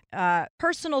a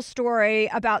personal story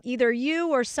about either you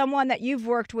or someone that you've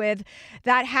worked with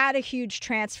that had a huge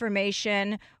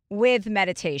transformation with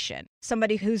meditation,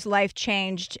 somebody whose life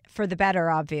changed for the better,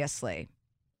 obviously.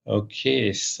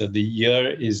 Okay, so the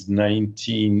year is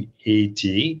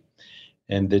 1980,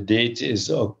 and the date is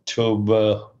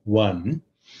October 1.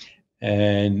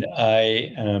 And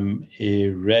I am a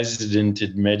resident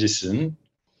in medicine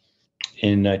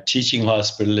in a teaching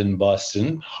hospital in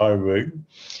Boston, Harvard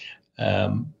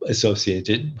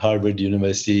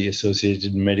University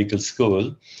Associated Medical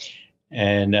School.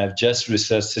 And I've just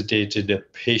resuscitated a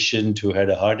patient who had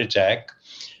a heart attack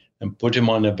and put him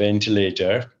on a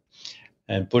ventilator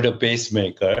and put a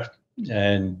pacemaker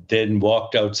and then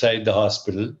walked outside the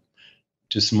hospital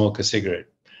to smoke a cigarette.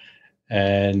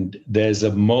 And there's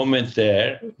a moment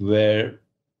there where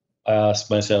I asked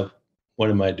myself, what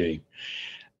am I doing?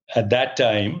 At that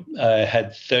time, I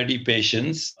had 30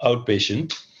 patients,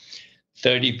 outpatient,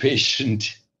 30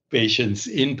 patients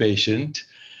inpatient,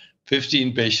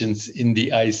 15 patients in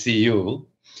the ICU,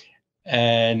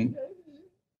 and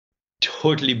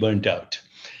totally burnt out.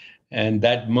 And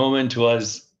that moment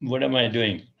was, what am I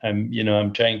doing?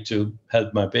 I'm trying to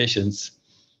help my patients,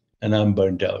 and I'm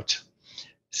burnt out.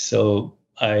 So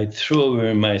I threw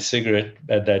away my cigarette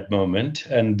at that moment.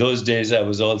 And those days I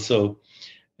was also,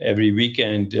 every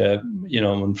weekend,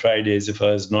 on Fridays, if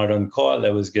I was not on call, I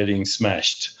was getting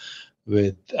smashed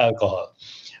with alcohol.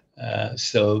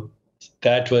 So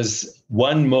that was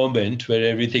one moment where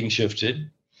everything shifted,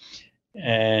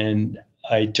 and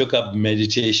I took up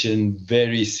meditation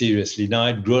very seriously. Now,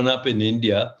 I'd grown up in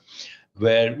India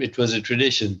where it was a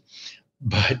tradition,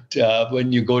 but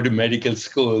when you go to medical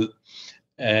school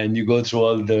and you go through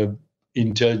all the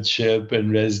internship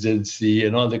and residency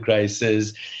and all the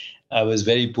crises, I was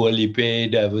very poorly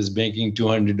paid. I was making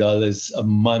 $200 a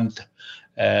month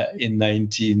in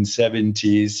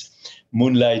 1970s.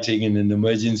 Moonlighting in an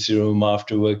emergency room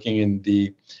after working in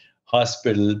the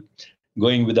hospital,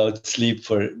 going without sleep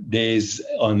for days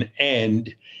on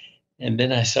end. And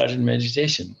then I started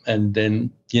meditation. And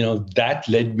then, that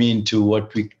led me into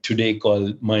what we today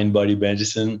call mind-body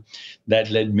medicine. That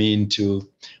led me into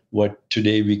what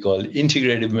today we call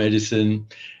integrative medicine,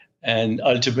 and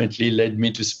ultimately led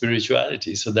me to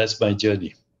spirituality. So that's my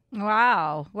journey.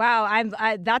 Wow.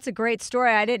 That's a great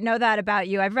story. I didn't know that about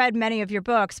you. I've read many of your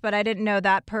books, but I didn't know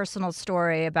that personal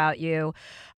story about you.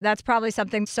 That's probably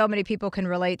something so many people can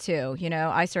relate to.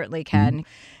 I certainly can.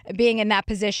 Mm-hmm. Being in that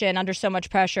position under so much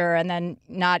pressure and then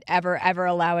not ever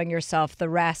allowing yourself the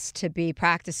rest to be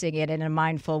practicing it in a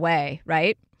mindful way,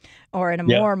 right? or in a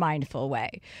more mindful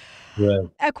way. Right.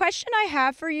 A question I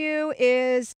have for you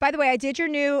is, by the way, I did your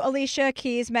new Alicia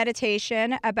Keys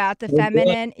meditation about the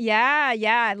feminine. Yeah,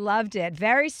 I loved it.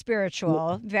 Very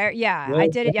spiritual. I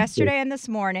did it yesterday and this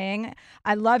morning.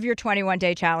 I love your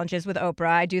 21-day challenges with Oprah.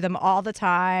 I do them all the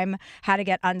time. How to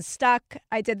get unstuck.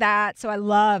 I did that. So I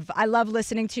love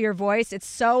listening to your voice. It's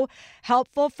so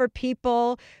helpful for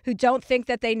people who don't think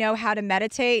that they know how to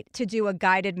meditate to do a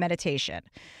guided meditation.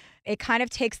 It kind of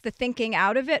takes the thinking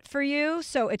out of it for you.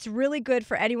 So it's really good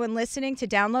for anyone listening to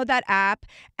download that app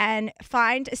and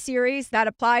find a series that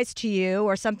applies to you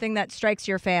or something that strikes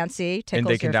your fancy, tickles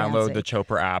your fancy. And they can download the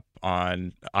Chopra app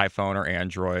on iPhone or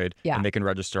Android, and they can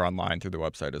register online through the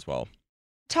website as well.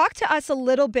 Talk to us a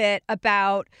little bit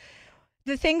about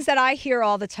the things that I hear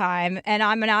all the time, and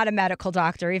I'm not a medical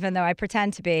doctor, even though I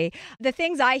pretend to be. The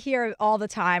things I hear all the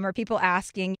time are people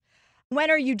asking, when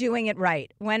are you doing it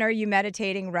right? When are you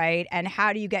meditating right? And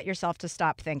how do you get yourself to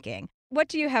stop thinking? What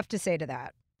do you have to say to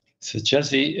that? So,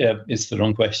 Chelsea, it's the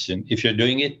wrong question. If you're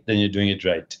doing it, then you're doing it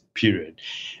right, period.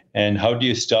 And how do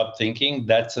you stop thinking?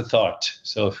 That's a thought.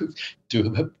 So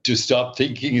to stop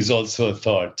thinking is also a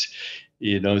thought.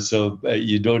 So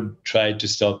you don't try to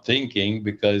stop thinking,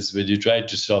 because when you try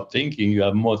to stop thinking, you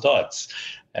have more thoughts.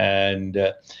 And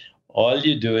all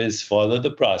you do is follow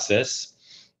the process.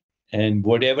 And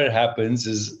whatever happens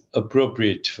is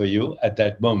appropriate for you at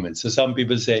that moment. So some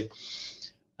people say,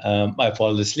 I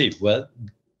fall asleep. Well,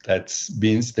 that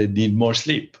means they need more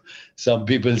sleep. Some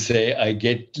people say, I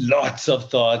get lots of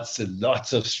thoughts and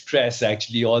lots of stress.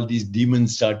 Actually, all these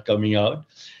demons start coming out.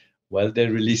 Well, they're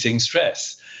releasing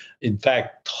stress. In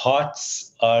fact,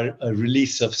 thoughts are a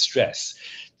release of stress.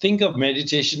 Think of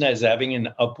meditation as having an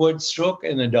upward stroke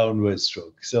and a downward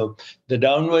stroke. So the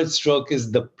downward stroke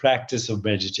is the practice of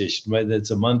meditation, whether it's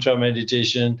a mantra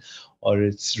meditation or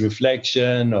it's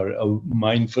reflection or a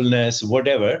mindfulness,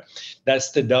 whatever.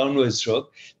 That's the downward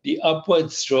stroke. The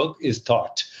upward stroke is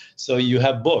thought. So you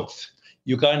have both.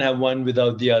 You can't have one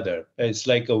without the other. It's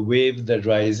like a wave that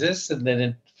rises and then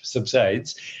it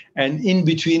subsides. And in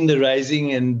between the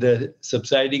rising and the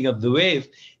subsiding of the wave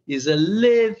is a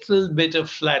little bit of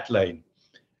flat line.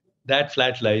 That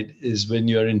flat line is when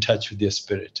you're in touch with your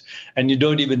spirit. And you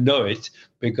don't even know it,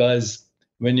 because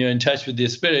when you're in touch with your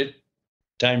spirit,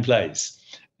 time flies.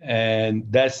 And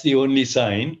that's the only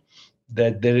sign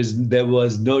that there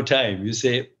was no time. You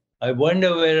say, I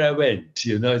wonder where I went.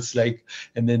 It's like,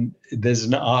 and then there's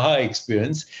an aha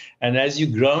experience. And as you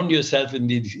ground yourself in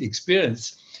the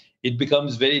experience, it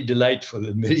becomes very delightful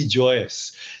and very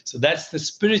joyous. So that's the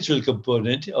spiritual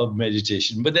component of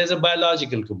meditation. But there's a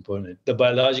biological component. The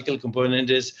biological component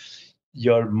is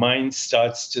your mind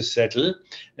starts to settle,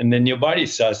 and then your body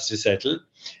starts to settle,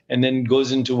 and then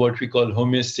goes into what we call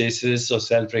homeostasis or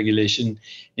self-regulation.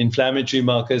 Inflammatory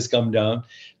markers come down.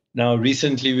 Now,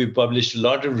 recently, we published a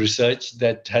lot of research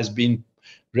that has been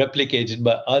replicated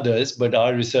by others, but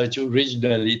our research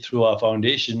originally through our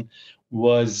foundation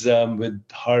was with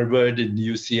Harvard and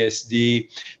UCSD,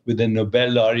 with a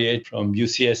Nobel laureate from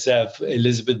UCSF,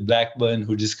 Elizabeth Blackburn,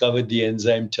 who discovered the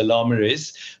enzyme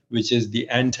telomerase, which is the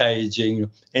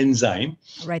anti-aging enzyme.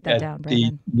 Write that down,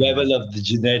 Brandon. The level of the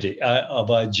genetic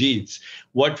of our genes.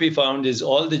 What we found is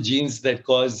all the genes that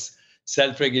cause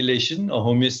self-regulation or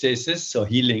homeostasis or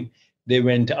healing, they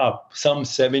went up, some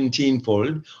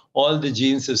 17-fold. All the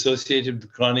genes associated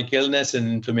with chronic illness and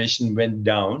inflammation went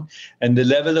down, and the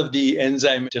level of the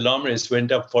enzyme telomerase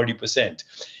went up 40%.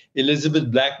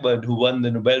 Elizabeth Blackburn, who won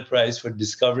the Nobel Prize for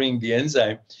discovering the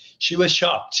enzyme, she was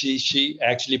shocked. She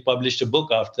actually published a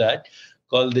book after that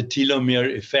called The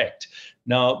Telomere Effect.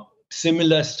 Now,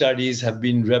 similar studies have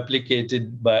been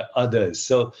replicated by others.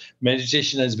 So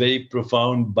meditation has very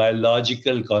profound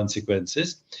biological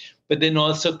consequences, but then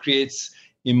also creates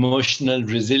emotional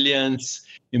resilience,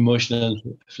 emotional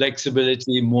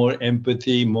flexibility, more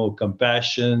empathy, more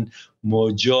compassion,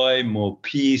 more joy, more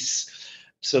peace.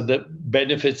 So the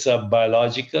benefits are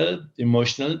biological,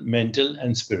 emotional, mental,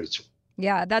 and spiritual.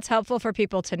 Yeah, that's helpful for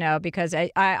people to know, because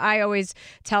I always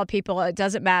tell people it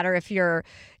doesn't matter if you're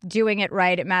doing it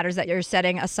right. It matters that you're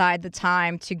setting aside the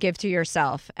time to give to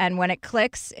yourself. And when it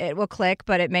clicks, it will click,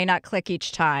 but it may not click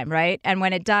each time, right? And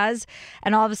when it does,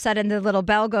 and all of a sudden the little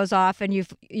bell goes off and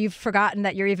you've forgotten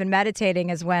that you're even meditating,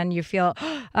 is when you feel,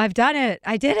 oh, I've done it.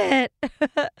 I did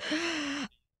it.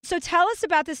 So tell us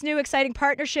about this new exciting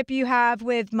partnership you have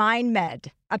with MindMed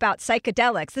about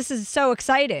psychedelics. This is so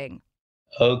exciting.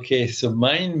 Okay, so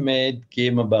MindMed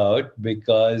came about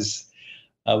because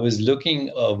I was looking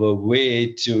of a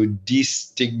way to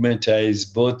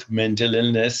destigmatize both mental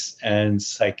illness and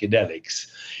psychedelics.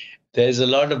 There's a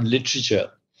lot of literature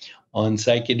on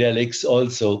psychedelics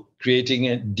also, creating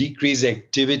a decreased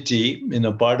activity in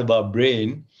a part of our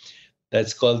brain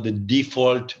that's called the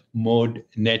default mode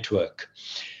network.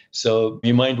 So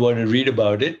you might want to read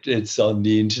about it. It's on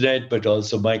the internet, but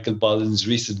also Michael Pollan's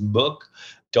recent book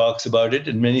talks about it,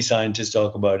 and many scientists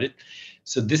talk about it.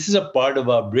 So this is a part of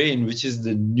our brain, which is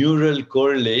the neural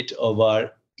correlate of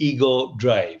our ego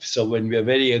drive. So when we are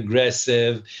very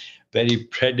aggressive, very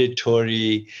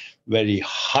predatory, very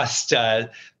hostile,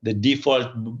 the default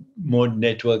mode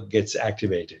network gets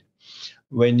activated.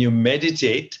 When you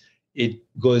meditate, it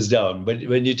goes down. But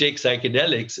when you take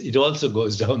psychedelics, it also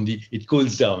goes down, it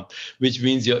cools down, which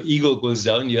means your ego cools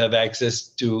down. You have access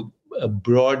to a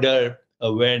broader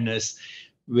awareness,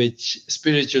 which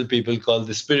spiritual people call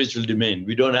the spiritual domain.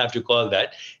 We don't have to call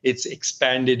that. It's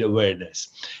expanded awareness.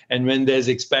 And when there's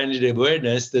expanded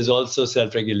awareness, there's also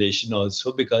self-regulation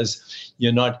also, because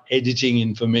you're not editing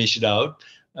information out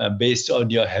based on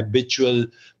your habitual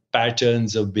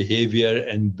patterns of behavior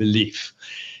and belief.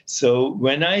 So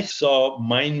when I saw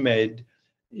MindMed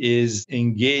is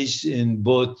engaged in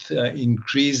both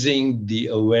increasing the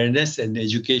awareness and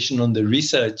education on the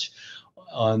research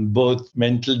on both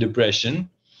mental depression,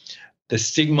 the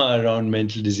stigma around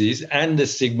mental disease, and the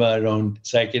stigma around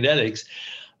psychedelics,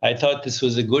 I thought this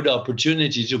was a good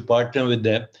opportunity to partner with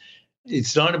them.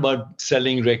 It's not about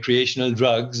selling recreational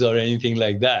drugs or anything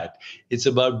like that. It's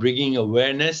about bringing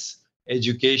awareness,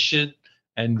 education,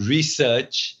 and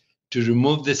research to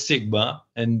remove the stigma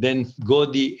and then go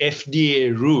the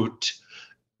FDA route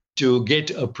to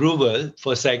get approval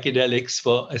for psychedelics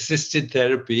for assisted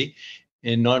therapy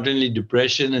in not only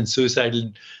depression and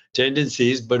suicidal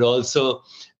tendencies, but also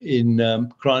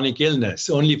in chronic illness.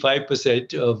 Only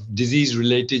 5% of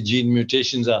disease-related gene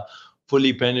mutations are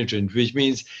fully penetrant, which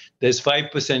means there's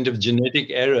 5% of genetic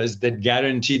errors that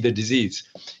guarantee the disease.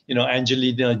 You know,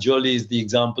 Angelina Jolie is the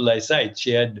example I cite.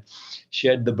 She had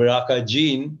the BRCA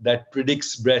gene that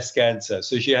predicts breast cancer.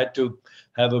 So she had to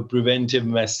have a preventive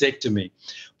mastectomy.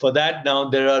 For that, now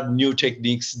there are new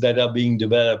techniques that are being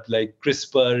developed, like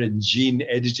CRISPR and gene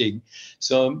editing.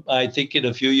 So I think in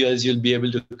a few years, you'll be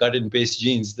able to cut and paste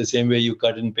genes the same way you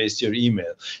cut and paste your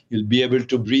email. You'll be able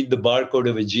to read the barcode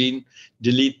of a gene,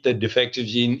 delete the defective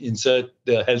gene, insert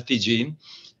the healthy gene,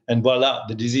 and voila,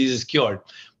 the disease is cured.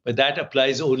 But that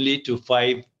applies only to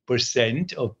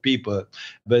 5% of people,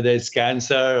 whether it's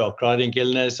cancer or chronic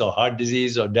illness or heart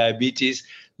disease or diabetes.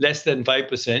 Less than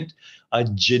 5% are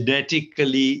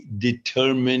genetically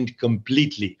determined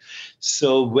completely.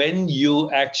 So when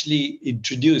you actually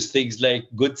introduce things like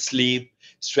good sleep,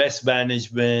 stress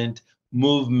management,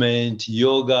 movement,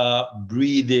 yoga,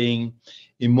 breathing,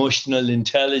 emotional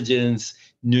intelligence,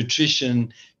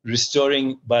 nutrition,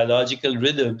 restoring biological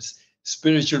rhythms,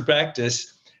 spiritual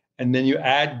practice, and then you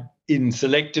add in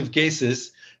selective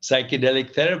cases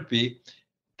psychedelic therapy,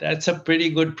 that's a pretty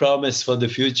good promise for the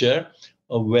future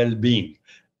of well-being.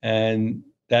 And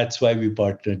that's why we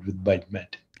partnered with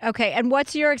MindMed. Okay. And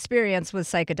what's your experience with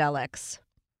psychedelics?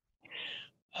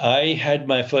 I had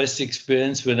my first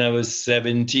experience when I was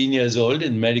 17 years old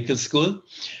in medical school.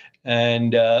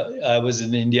 And I was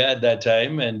in India at that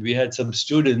time. And we had some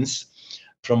students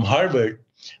from Harvard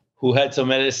who had some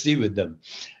LSD with them.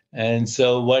 And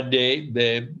so one day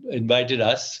they invited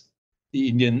us, the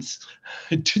Indians,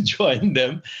 to join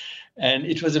them. And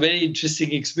it was a very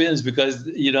interesting experience because,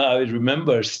 you know, I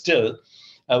remember still,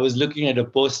 I was looking at a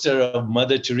poster of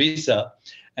Mother Teresa,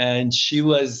 and she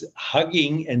was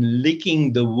hugging and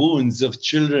licking the wounds of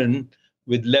children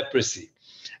with leprosy.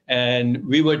 And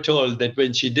we were told that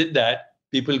when she did that,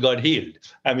 people got healed.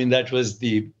 I mean, that was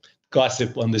the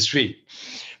gossip on the street.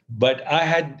 But I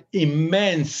had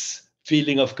immense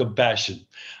feeling of compassion.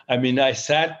 I mean, I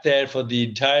sat there for the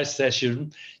entire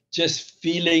session just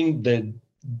feeling the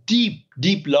deep,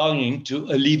 deep longing to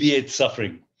alleviate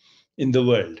suffering in the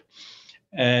world.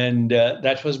 And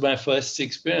that was my first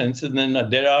experience. And then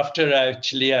thereafter, I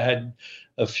had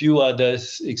a few other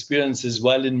experiences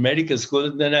while in medical school,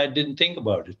 and then I didn't think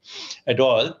about it at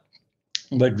all.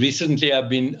 But recently, I've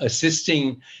been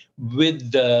assisting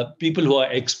with people who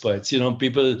are experts, you know,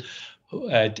 people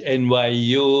at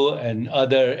NYU and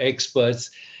other experts.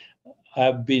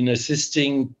 I've been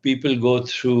assisting people go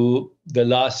through the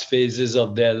last phases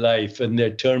of their life, and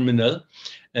they're terminal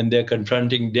and they're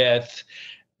confronting death.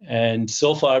 And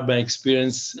so far, my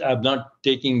experience, I'm not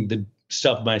taking the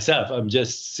stuff myself. I'm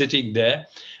just sitting there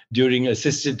during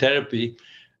assisted therapy.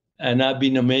 And I've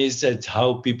been amazed at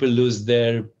how people lose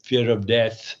their fear of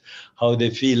death, how they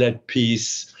feel at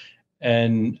peace,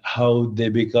 and how they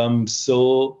become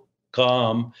so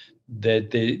calm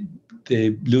that they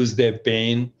lose their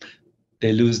pain.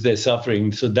 they lose their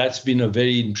suffering. So that's been a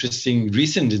very interesting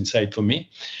recent insight for me.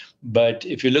 But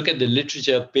if you look at the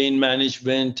literature, pain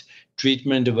management,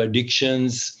 treatment of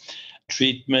addictions,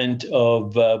 treatment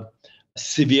of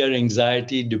severe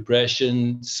anxiety,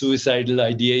 depression, suicidal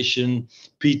ideation,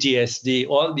 PTSD,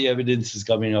 all the evidence is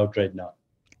coming out right now.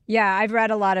 Yeah, I've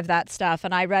read a lot of that stuff,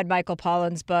 and I read Michael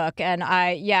Pollan's book, and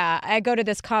I go to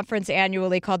this conference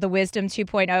annually called the Wisdom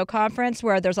 2.0 conference,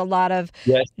 where there's a lot of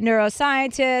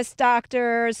neuroscientists,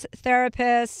 doctors,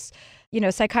 therapists,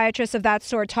 psychiatrists of that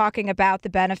sort talking about the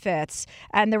benefits.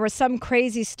 And there was some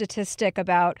crazy statistic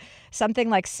about something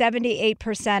like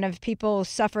 78% of people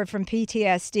suffered from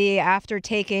PTSD after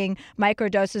taking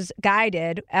microdoses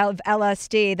guided of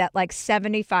LSD, that like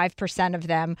 75% of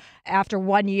them after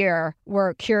 1 year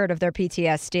were cured of their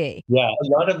PTSD. Yeah, a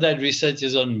lot of that research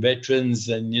is on veterans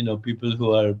and, people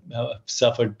who have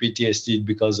suffered PTSD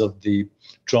because of the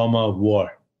trauma of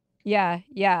war.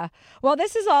 Yeah. Well,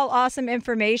 this is all awesome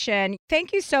information.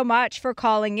 Thank you so much for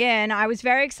calling in. I was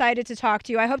very excited to talk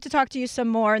to you. I hope to talk to you some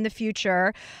more in the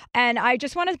future. And I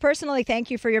just want to personally thank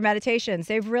you for your meditations.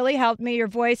 They've really helped me. Your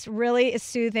voice really is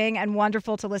soothing and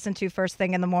wonderful to listen to first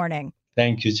thing in the morning.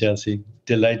 Thank you, Chelsea.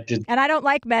 Delighted. And I don't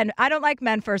like men. I don't like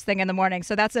men first thing in the morning.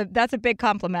 So that's a big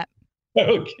compliment.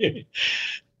 Okay.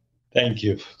 Thank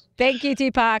you. Thank you,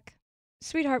 Deepak.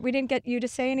 Sweetheart, we didn't get you to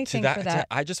say anything for that.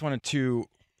 I just wanted to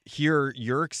hear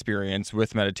your experience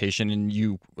with meditation, and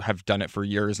you have done it for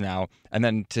years now, and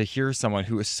then to hear someone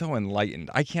who is so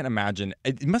enlightened. I can't imagine.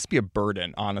 It must be a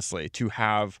burden, honestly, to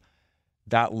have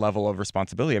that level of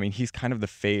responsibility. I mean, he's kind of the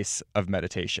face of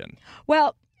meditation.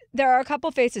 Well, there are a couple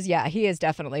faces. Yeah, he is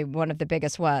definitely one of the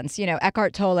biggest ones.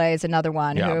 Eckhart Tolle is another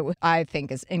one who I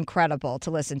think is incredible to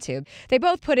listen to. They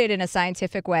both put it in a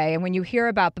scientific way. And when you hear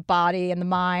about the body and the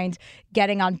mind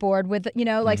getting on board with,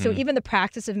 so even the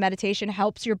practice of meditation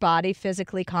helps your body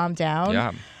physically calm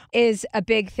down is a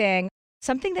big thing.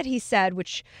 Something that he said,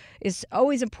 which is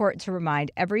always important to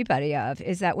remind everybody of,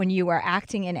 is that when you are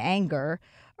acting in anger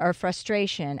or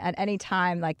frustration at any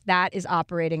time, like that is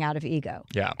operating out of ego.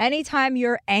 Yeah. Anytime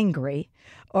you're angry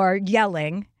or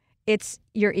yelling, it's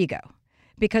your ego,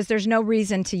 because there's no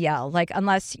reason to yell, like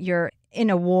unless you're in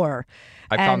a war.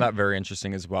 I found that very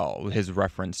interesting as well, his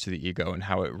reference to the ego and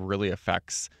how it really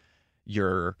affects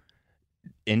your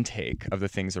intake of the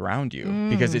things around you,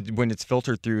 because when it's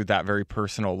filtered through that very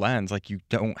personal lens, like you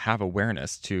don't have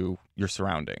awareness to your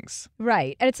surroundings.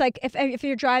 Right. And it's like if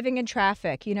you're driving in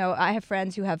traffic, I have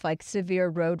friends who have like severe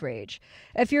road rage.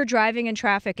 If you're driving in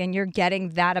traffic and you're getting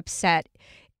that upset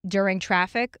during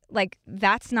traffic, like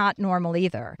that's not normal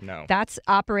either. No. That's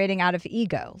operating out of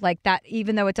ego. Like that,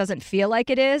 even though it doesn't feel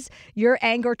like it is, your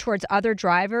anger towards other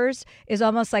drivers is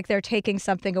almost like they're taking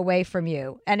something away from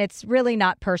you. And it's really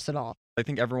not personal. I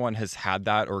think everyone has had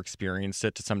that or experienced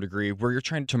it to some degree, where you're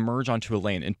trying to merge onto a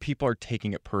lane and people are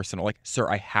taking it personal. Like, sir,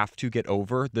 I have to get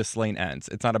over. This lane ends.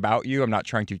 It's not about you. I'm not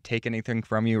trying to take anything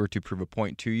from you or to prove a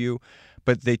point to you.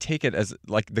 But they take it as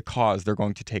like the cause they're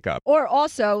going to take up. Or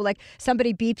also like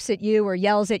somebody beeps at you or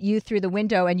yells at you through the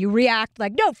window and you react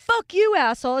like, no, fuck you,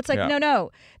 asshole. It's like,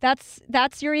 no,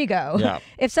 that's your ego. Yeah.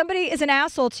 If somebody is an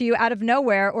asshole to you out of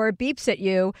nowhere or beeps at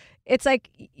you, it's like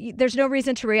there's no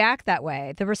reason to react that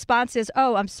way. The response is,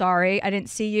 oh, I'm sorry, I didn't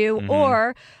see you.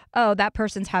 Or, oh, that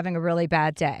person's having a really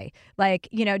bad day. Like,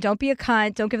 don't be a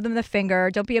cunt. Don't give them the finger.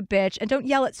 Don't be a bitch. And don't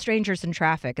yell at strangers in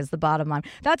traffic is the bottom line.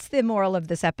 That's the moral of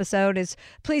this episode is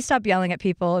please stop yelling at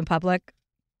people in public.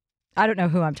 I don't know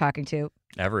who I'm talking to.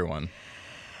 Everyone.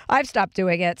 I've stopped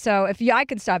doing it. So if I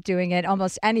can stop doing it,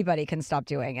 almost anybody can stop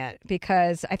doing it,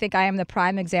 because I think I am the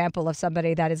prime example of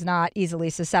somebody that is not easily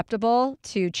susceptible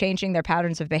to changing their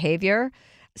patterns of behavior.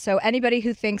 So anybody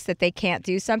who thinks that they can't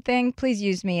do something, please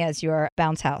use me as your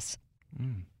bounce house. I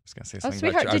was going to say something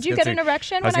sweetheart, about did you get an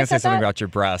erection when I said that? I was going to say something about your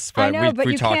breasts, but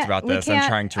we talked about this. I'm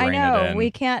trying to rein it in.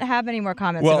 We can't have any more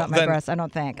comments about my breasts, I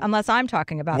don't think, unless I'm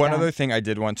talking about One other thing I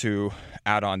did want to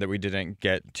add on that we didn't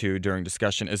get to during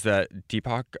discussion is that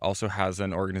Deepak also has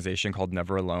an organization called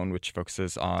Never Alone, which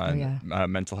focuses on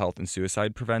mental health and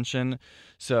suicide prevention.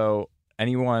 So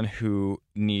anyone who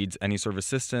needs any sort of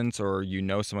assistance, or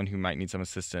someone who might need some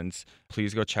assistance,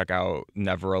 please go check out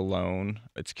Never Alone.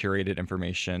 It's curated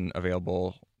information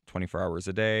available 24 hours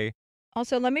a day.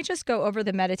 Also, let me just go over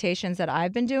the meditations that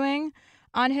I've been doing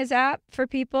on his app for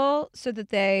people so that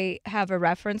they have a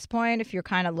reference point if you're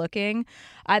kind of looking.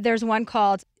 There's one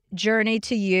called Journey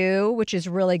to You, which is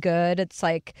really good.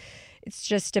 It's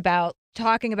just about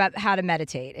talking about how to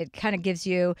meditate. It kind of gives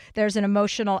you, there's an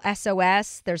emotional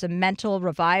SOS, there's a mental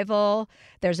revival,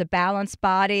 there's a balanced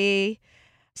body.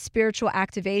 spiritual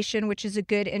activation, which is a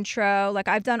good intro. Like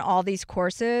I've done all these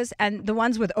courses, and the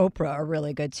ones with Oprah are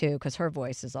really good too, because her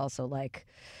voice is also like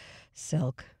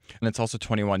silk. And it's also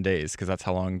 21 days, because that's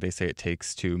how long they say it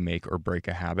takes to make or break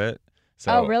a habit.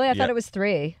 So, oh, really? I thought it was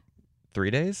 3. 3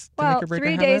 days to well, make or break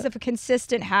 3 a days habit? of a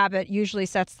consistent habit usually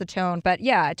sets the tone. But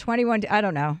yeah, 21, I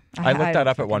don't know. I looked that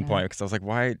up at one point because I was like,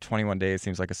 why 21 days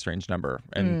seems like a strange number.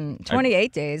 And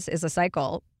 28 days is a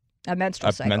cycle, a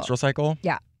menstrual cycle. A menstrual cycle?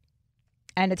 Yeah.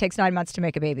 And it takes 9 months to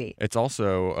make a baby. It's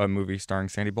also a movie starring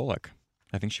Sandy Bullock.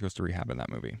 I think she goes to rehab in that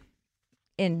movie.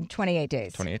 In 28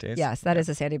 days. 28 days? Yes, that is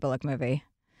a Sandy Bullock movie.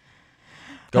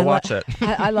 Go watch it.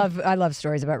 I love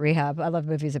stories about rehab. I love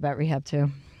movies about rehab too.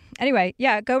 Anyway,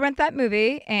 yeah, go rent that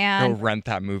movie and go rent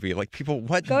that movie. Like people,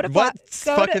 what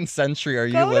fucking century are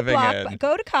you living in?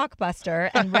 Go to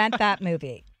Cockbuster and rent that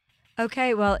movie.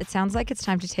 Okay, well, it sounds like it's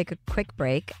time to take a quick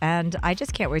break, and I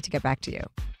just can't wait to get back to you.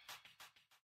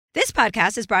 This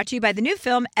podcast is brought to you by the new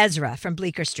film Ezra from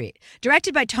Bleecker Street,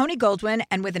 directed by Tony Goldwyn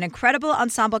and with an incredible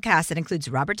ensemble cast that includes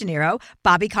Robert De Niro,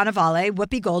 Bobby Cannavale,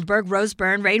 Whoopi Goldberg, Rose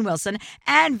Byrne, Rainn Wilson,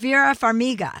 and Vera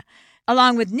Farmiga.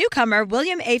 Along with newcomer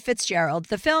William A. Fitzgerald,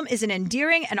 the film is an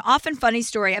endearing and often funny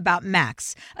story about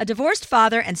Max, a divorced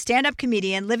father and stand-up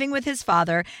comedian living with his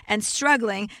father and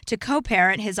struggling to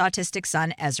co-parent his autistic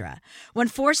son, Ezra. When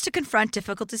forced to confront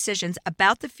difficult decisions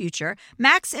about the future,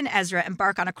 Max and Ezra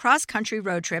embark on a cross-country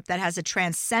road trip that has a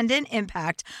transcendent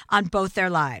impact on both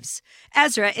their lives.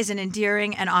 Ezra is an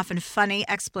endearing and often funny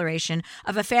exploration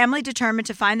of a family determined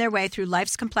to find their way through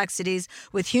life's complexities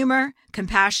with humor,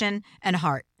 compassion, and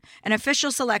heart. An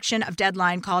official selection of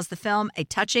Deadline calls the film a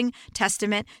touching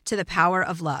testament to the power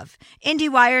of love.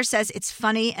 IndieWire says it's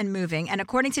funny and moving, and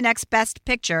according to Next Best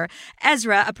Picture,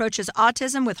 Ezra approaches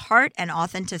autism with heart and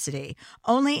authenticity.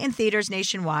 Only in theaters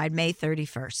nationwide, May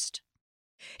 31st.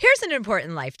 Here's an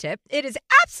important life tip. It is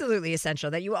absolutely essential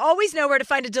that you always know where to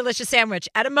find a delicious sandwich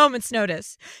at a moment's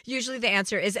notice. Usually the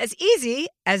answer is as easy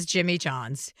as Jimmy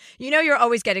John's. You know you're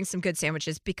always getting some good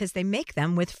sandwiches because they make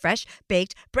them with fresh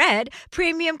baked bread,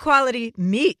 premium quality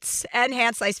meats, and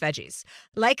hand-sliced veggies.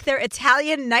 Like their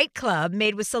Italian nightclub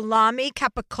made with salami,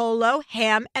 capicola,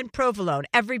 ham, and provolone.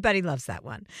 Everybody loves that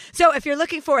one. So if you're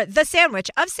looking for the sandwich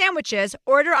of sandwiches,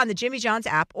 order on the Jimmy John's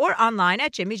app or online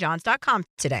at jimmyjohns.com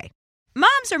today.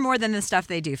 Moms are more than the stuff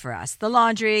they do for us. The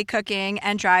laundry, cooking,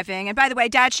 and driving. And by the way,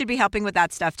 Dad should be helping with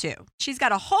that stuff too. She's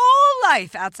got a whole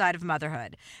life outside of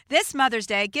motherhood. This Mother's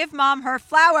Day, give Mom her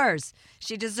flowers.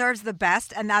 She deserves the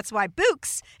best, and that's why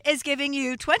Bouqs is giving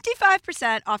you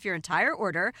 25% off your entire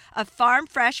order of farm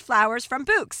fresh flowers from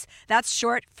Bouqs. That's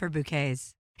short for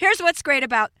bouquets. Here's what's great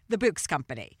about the Bouqs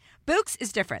company. Bouqs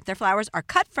is different. Their flowers are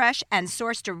cut fresh and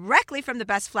sourced directly from the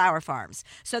best flower farms,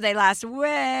 so they last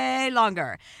way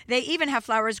longer. They even have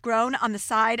flowers grown on the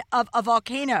side of a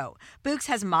volcano. Bouqs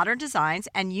has modern designs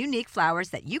and unique flowers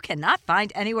that you cannot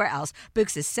find anywhere else.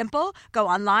 Bouqs is simple. Go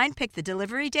online, pick the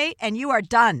delivery date, and you are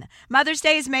done. Mother's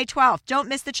Day is May 12th. Don't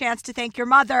miss the chance to thank your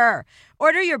mother.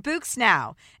 Order your Bouqs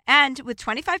now. And with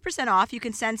 25% off, you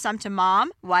can send some to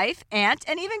mom, wife, aunt,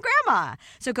 and even grandma.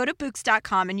 So go to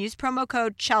Bouqs.com and use promo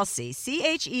code Chelsea,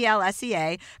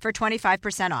 CHELSEA, for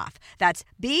 25% off. That's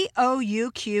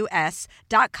BOUQS.com,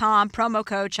 promo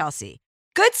code Chelsea.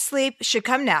 Good sleep should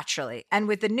come naturally, and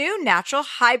with the new Natural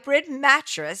Hybrid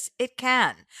mattress, it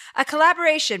can. A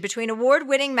collaboration between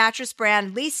award-winning mattress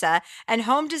brand Leesa and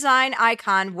home design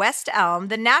icon West Elm,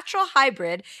 the Natural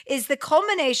Hybrid is the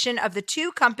culmination of the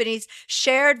two companies'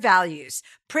 shared values: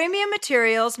 premium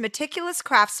materials, meticulous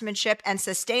craftsmanship, and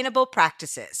sustainable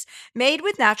practices. Made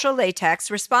with natural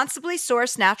latex, responsibly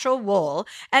sourced natural wool,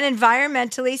 and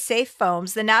environmentally safe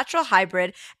foams, the Natural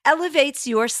Hybrid elevates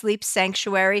your sleep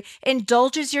sanctuary, indulges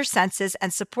your senses,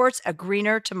 and supports a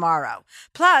greener tomorrow.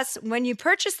 Plus, when you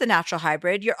purchase the Natural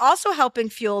Hybrid, you're also helping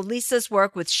fuel Leesa's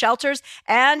work with shelters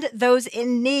and those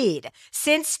in need.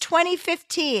 Since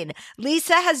 2015,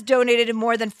 Leesa has donated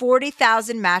more than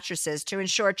 40,000 mattresses to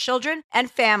ensure children and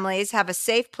families have a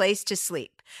safe place to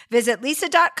sleep. Visit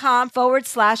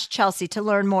Leesa.com/Chelsea to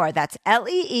learn more. That's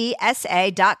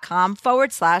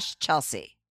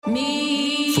LEESA.com/Chelsea.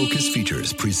 Focus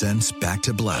Features presents Back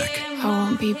to Black. I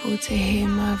want people to hear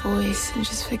my voice and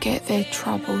just forget their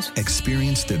troubles.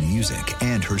 Experience the music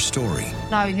and her story.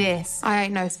 Know this, I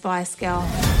ain't no Spice Girl.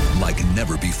 Like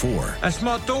never before. That's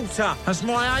my daughter. That's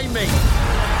my Amy.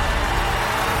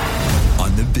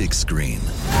 On the big screen.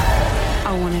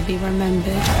 I want to be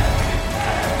remembered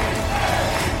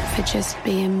for just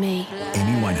being me.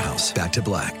 Amy Winehouse, Back to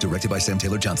Black, directed by Sam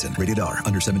Taylor Johnson. Rated R,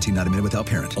 under 17, not a minute without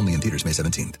parent. Only in theaters May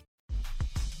 17th.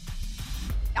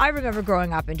 I remember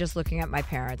growing up and just looking at my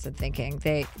parents and thinking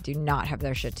they do not have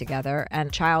their shit together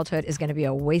and childhood is going to be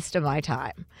a waste of my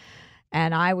time.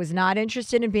 And I was not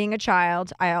interested in being a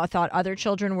child. I thought other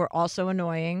children were also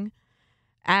annoying.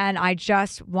 And I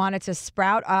just wanted to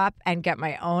sprout up and get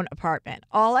my own apartment.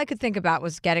 All I could think about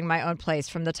was getting my own place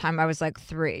from the time I was like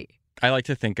 3. I like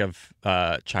to think of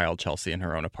child Chelsea in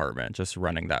her own apartment, just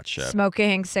running that ship.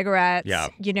 Smoking cigarettes. Yeah.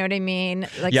 You know what I mean?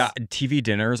 Like, yeah, TV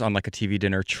dinners on like a TV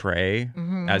dinner tray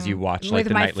as you watch like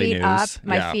the nightly news.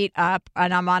 My feet up,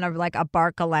 and I'm on a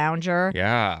Barca lounger.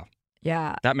 Yeah.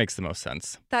 Yeah. That makes the most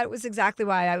sense. That was exactly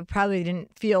why I probably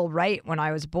didn't feel right when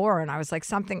I was born. I was like,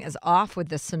 something is off with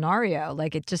this scenario.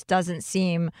 Like, it just doesn't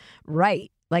seem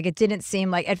right. Like, it didn't seem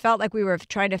like, it felt like we were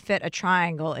trying to fit a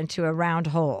triangle into a round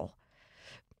hole.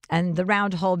 And the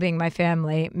round hole being my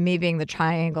family, me being the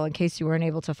triangle, in case you weren't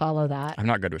able to follow that. I'm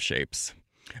not good with shapes.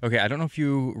 Okay, I don't know if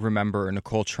you remember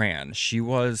Nicole Tran. She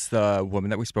was the woman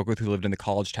that we spoke with who lived in the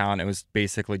college town and was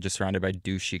basically just surrounded by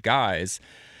douchey guys.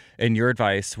 And your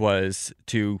advice was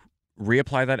to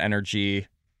reapply that energy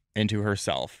into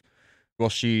herself. Well,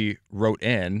 she wrote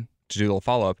in to do a little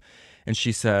follow-up, and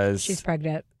she says... She's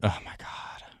pregnant. Oh, my God.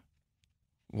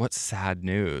 What sad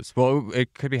news. Well,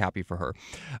 it could be happy for her.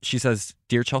 She says,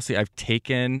 Dear Chelsea, I've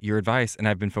taken your advice, and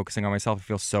I've been focusing on myself. I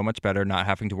feel so much better not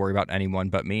having to worry about anyone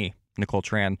but me. Nicole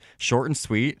Tran. Short and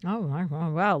sweet. Oh,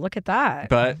 wow. Look at that.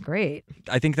 But great.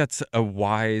 I think that's a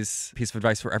wise piece of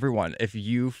advice for everyone. If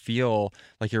you feel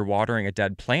like you're watering a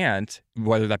dead plant,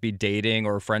 whether that be dating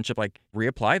or friendship, like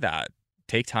reapply that.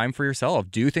 Take time for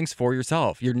yourself. Do things for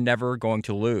yourself. You're never going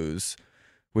to lose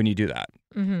when you do that.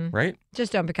 Right?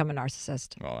 Just don't become a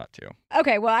narcissist. Well, that too.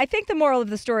 Okay, well, I think the moral of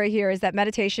the story here is that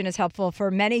meditation is helpful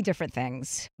for many different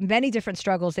things, many different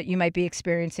struggles that you might be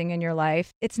experiencing in your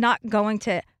life. It's not going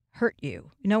to hurt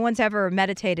you. No one's ever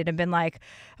meditated and been like,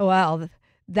 oh, well,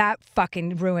 that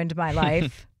fucking ruined my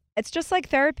life. It's just like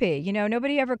therapy. You know,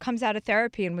 nobody ever comes out of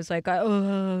therapy and was like,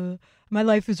 oh, my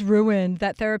life is ruined.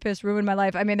 That therapist ruined my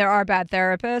life. I mean, there are bad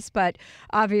therapists, but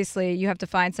obviously you have to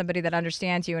find somebody that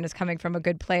understands you and is coming from a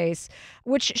good place,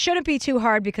 which shouldn't be too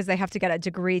hard because they have to get a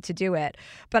degree to do it.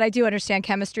 But I do understand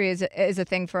chemistry is a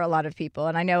thing for a lot of people.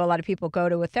 And I know a lot of people go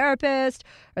to a therapist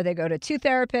or they go to 2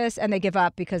 therapists and they give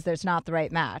up because there's not the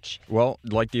right match. Well,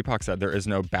 like Deepak said, there is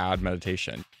no bad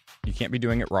meditation. You can't be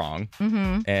doing it wrong.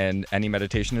 And any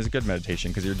meditation is a good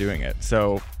meditation because you're doing it.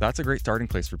 So that's a great starting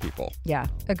place for people. Yeah,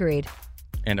 agreed.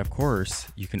 And of course,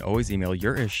 you can always email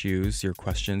your issues, your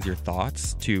questions, your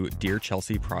thoughts to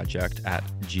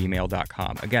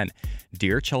dearchelseaproject@gmail.com. Again,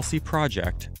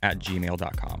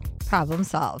 dearchelseaproject@gmail.com. Problem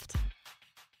solved.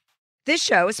 This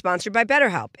show is sponsored by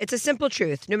BetterHelp. It's a simple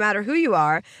truth. No matter who you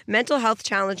are, mental health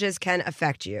challenges can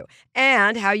affect you,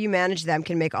 and how you manage them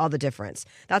can make all the difference.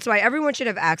 That's why everyone should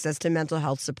have access to mental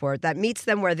health support that meets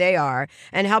them where they are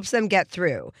and helps them get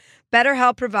through.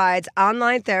 BetterHelp provides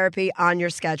online therapy on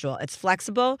your schedule. It's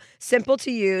flexible, simple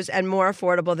to use, and more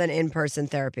affordable than in-person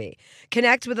therapy.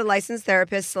 Connect with a licensed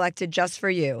therapist selected just for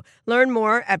you. Learn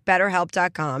more at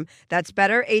BetterHelp.com. That's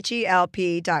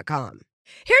BetterHelp.com.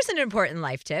 Here's an important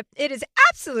life tip. It is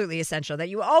absolutely essential that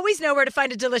you always know where to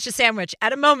find a delicious sandwich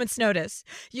at a moment's notice.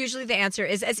 Usually the answer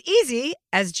is as easy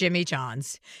as Jimmy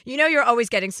John's. You know you're always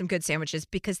getting some good sandwiches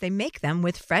because they make them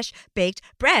with fresh baked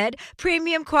bread,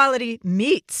 premium quality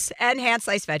meats, and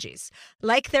hand-sliced veggies.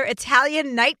 Like their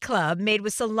Italian nightclub made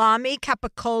with salami,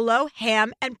 capicola,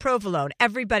 ham, and provolone.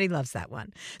 Everybody loves that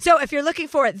one. So if you're looking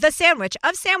for the sandwich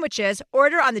of sandwiches,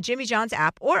 order on the Jimmy John's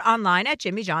app or online at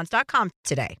jimmyjohns.com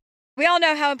today. We all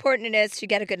know how important it is to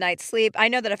get a good night's sleep. I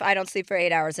know that if I don't sleep for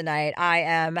 8 hours a night, I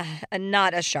am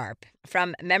not as sharp.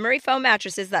 From memory foam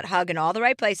mattresses that hug in all the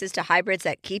right places to hybrids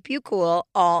that keep you cool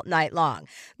all night long,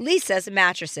 Lisa's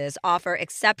mattresses offer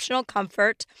exceptional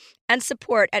comfort and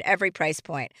support at every price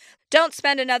point. Don't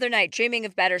spend another night dreaming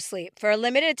of better sleep. For a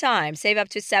limited time, save up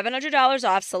to $700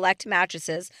 off select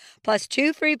mattresses plus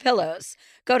 2 free pillows.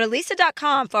 Go to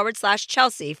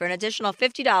lisa.com/Chelsea for an additional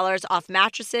 $50 off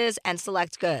mattresses and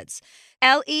select goods.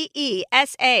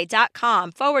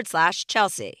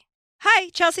 LEESA.com/Chelsea.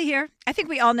 Hi, Chelsea here. I think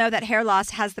we all know that hair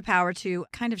loss has the power to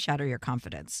kind of shatter your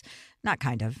confidence. Not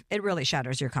kind of. It really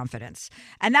shatters your confidence.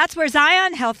 And that's where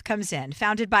Zion Health comes in.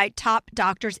 Founded by top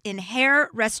doctors in hair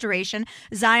restoration,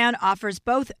 Zion offers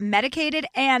both medicated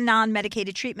and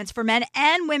non-medicated treatments for men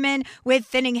and women with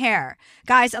thinning hair.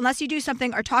 Guys, unless you do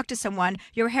something or talk to someone,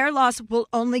 your hair loss will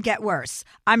only get worse.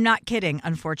 I'm not kidding,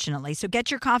 unfortunately. So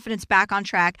get your confidence back on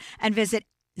track and visit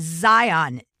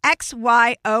Zion,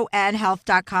 XYON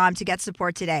health.com to get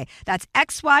support today. That's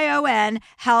XYON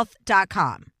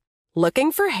health.com.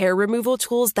 Looking for hair removal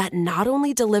tools that not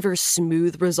only deliver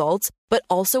smooth results, but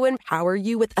also empower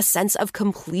you with a sense of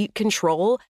complete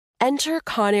control? Enter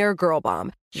Conair Girl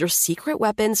Bomb, your secret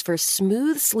weapons for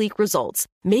smooth, sleek results,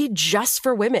 made just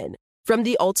for women. From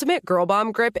the ultimate Girl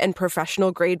Bomb grip and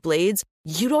professional-grade blades,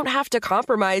 you don't have to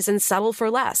compromise and settle for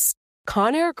less.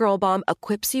 Conair Girl Bomb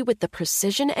equips you with the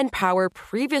precision and power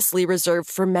previously reserved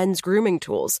for men's grooming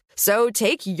tools. So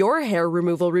take your hair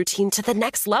removal routine to the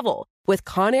next level with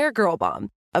Conair Girl Bomb.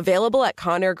 Available at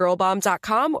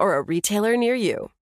ConairGirlBomb.com or a retailer near you.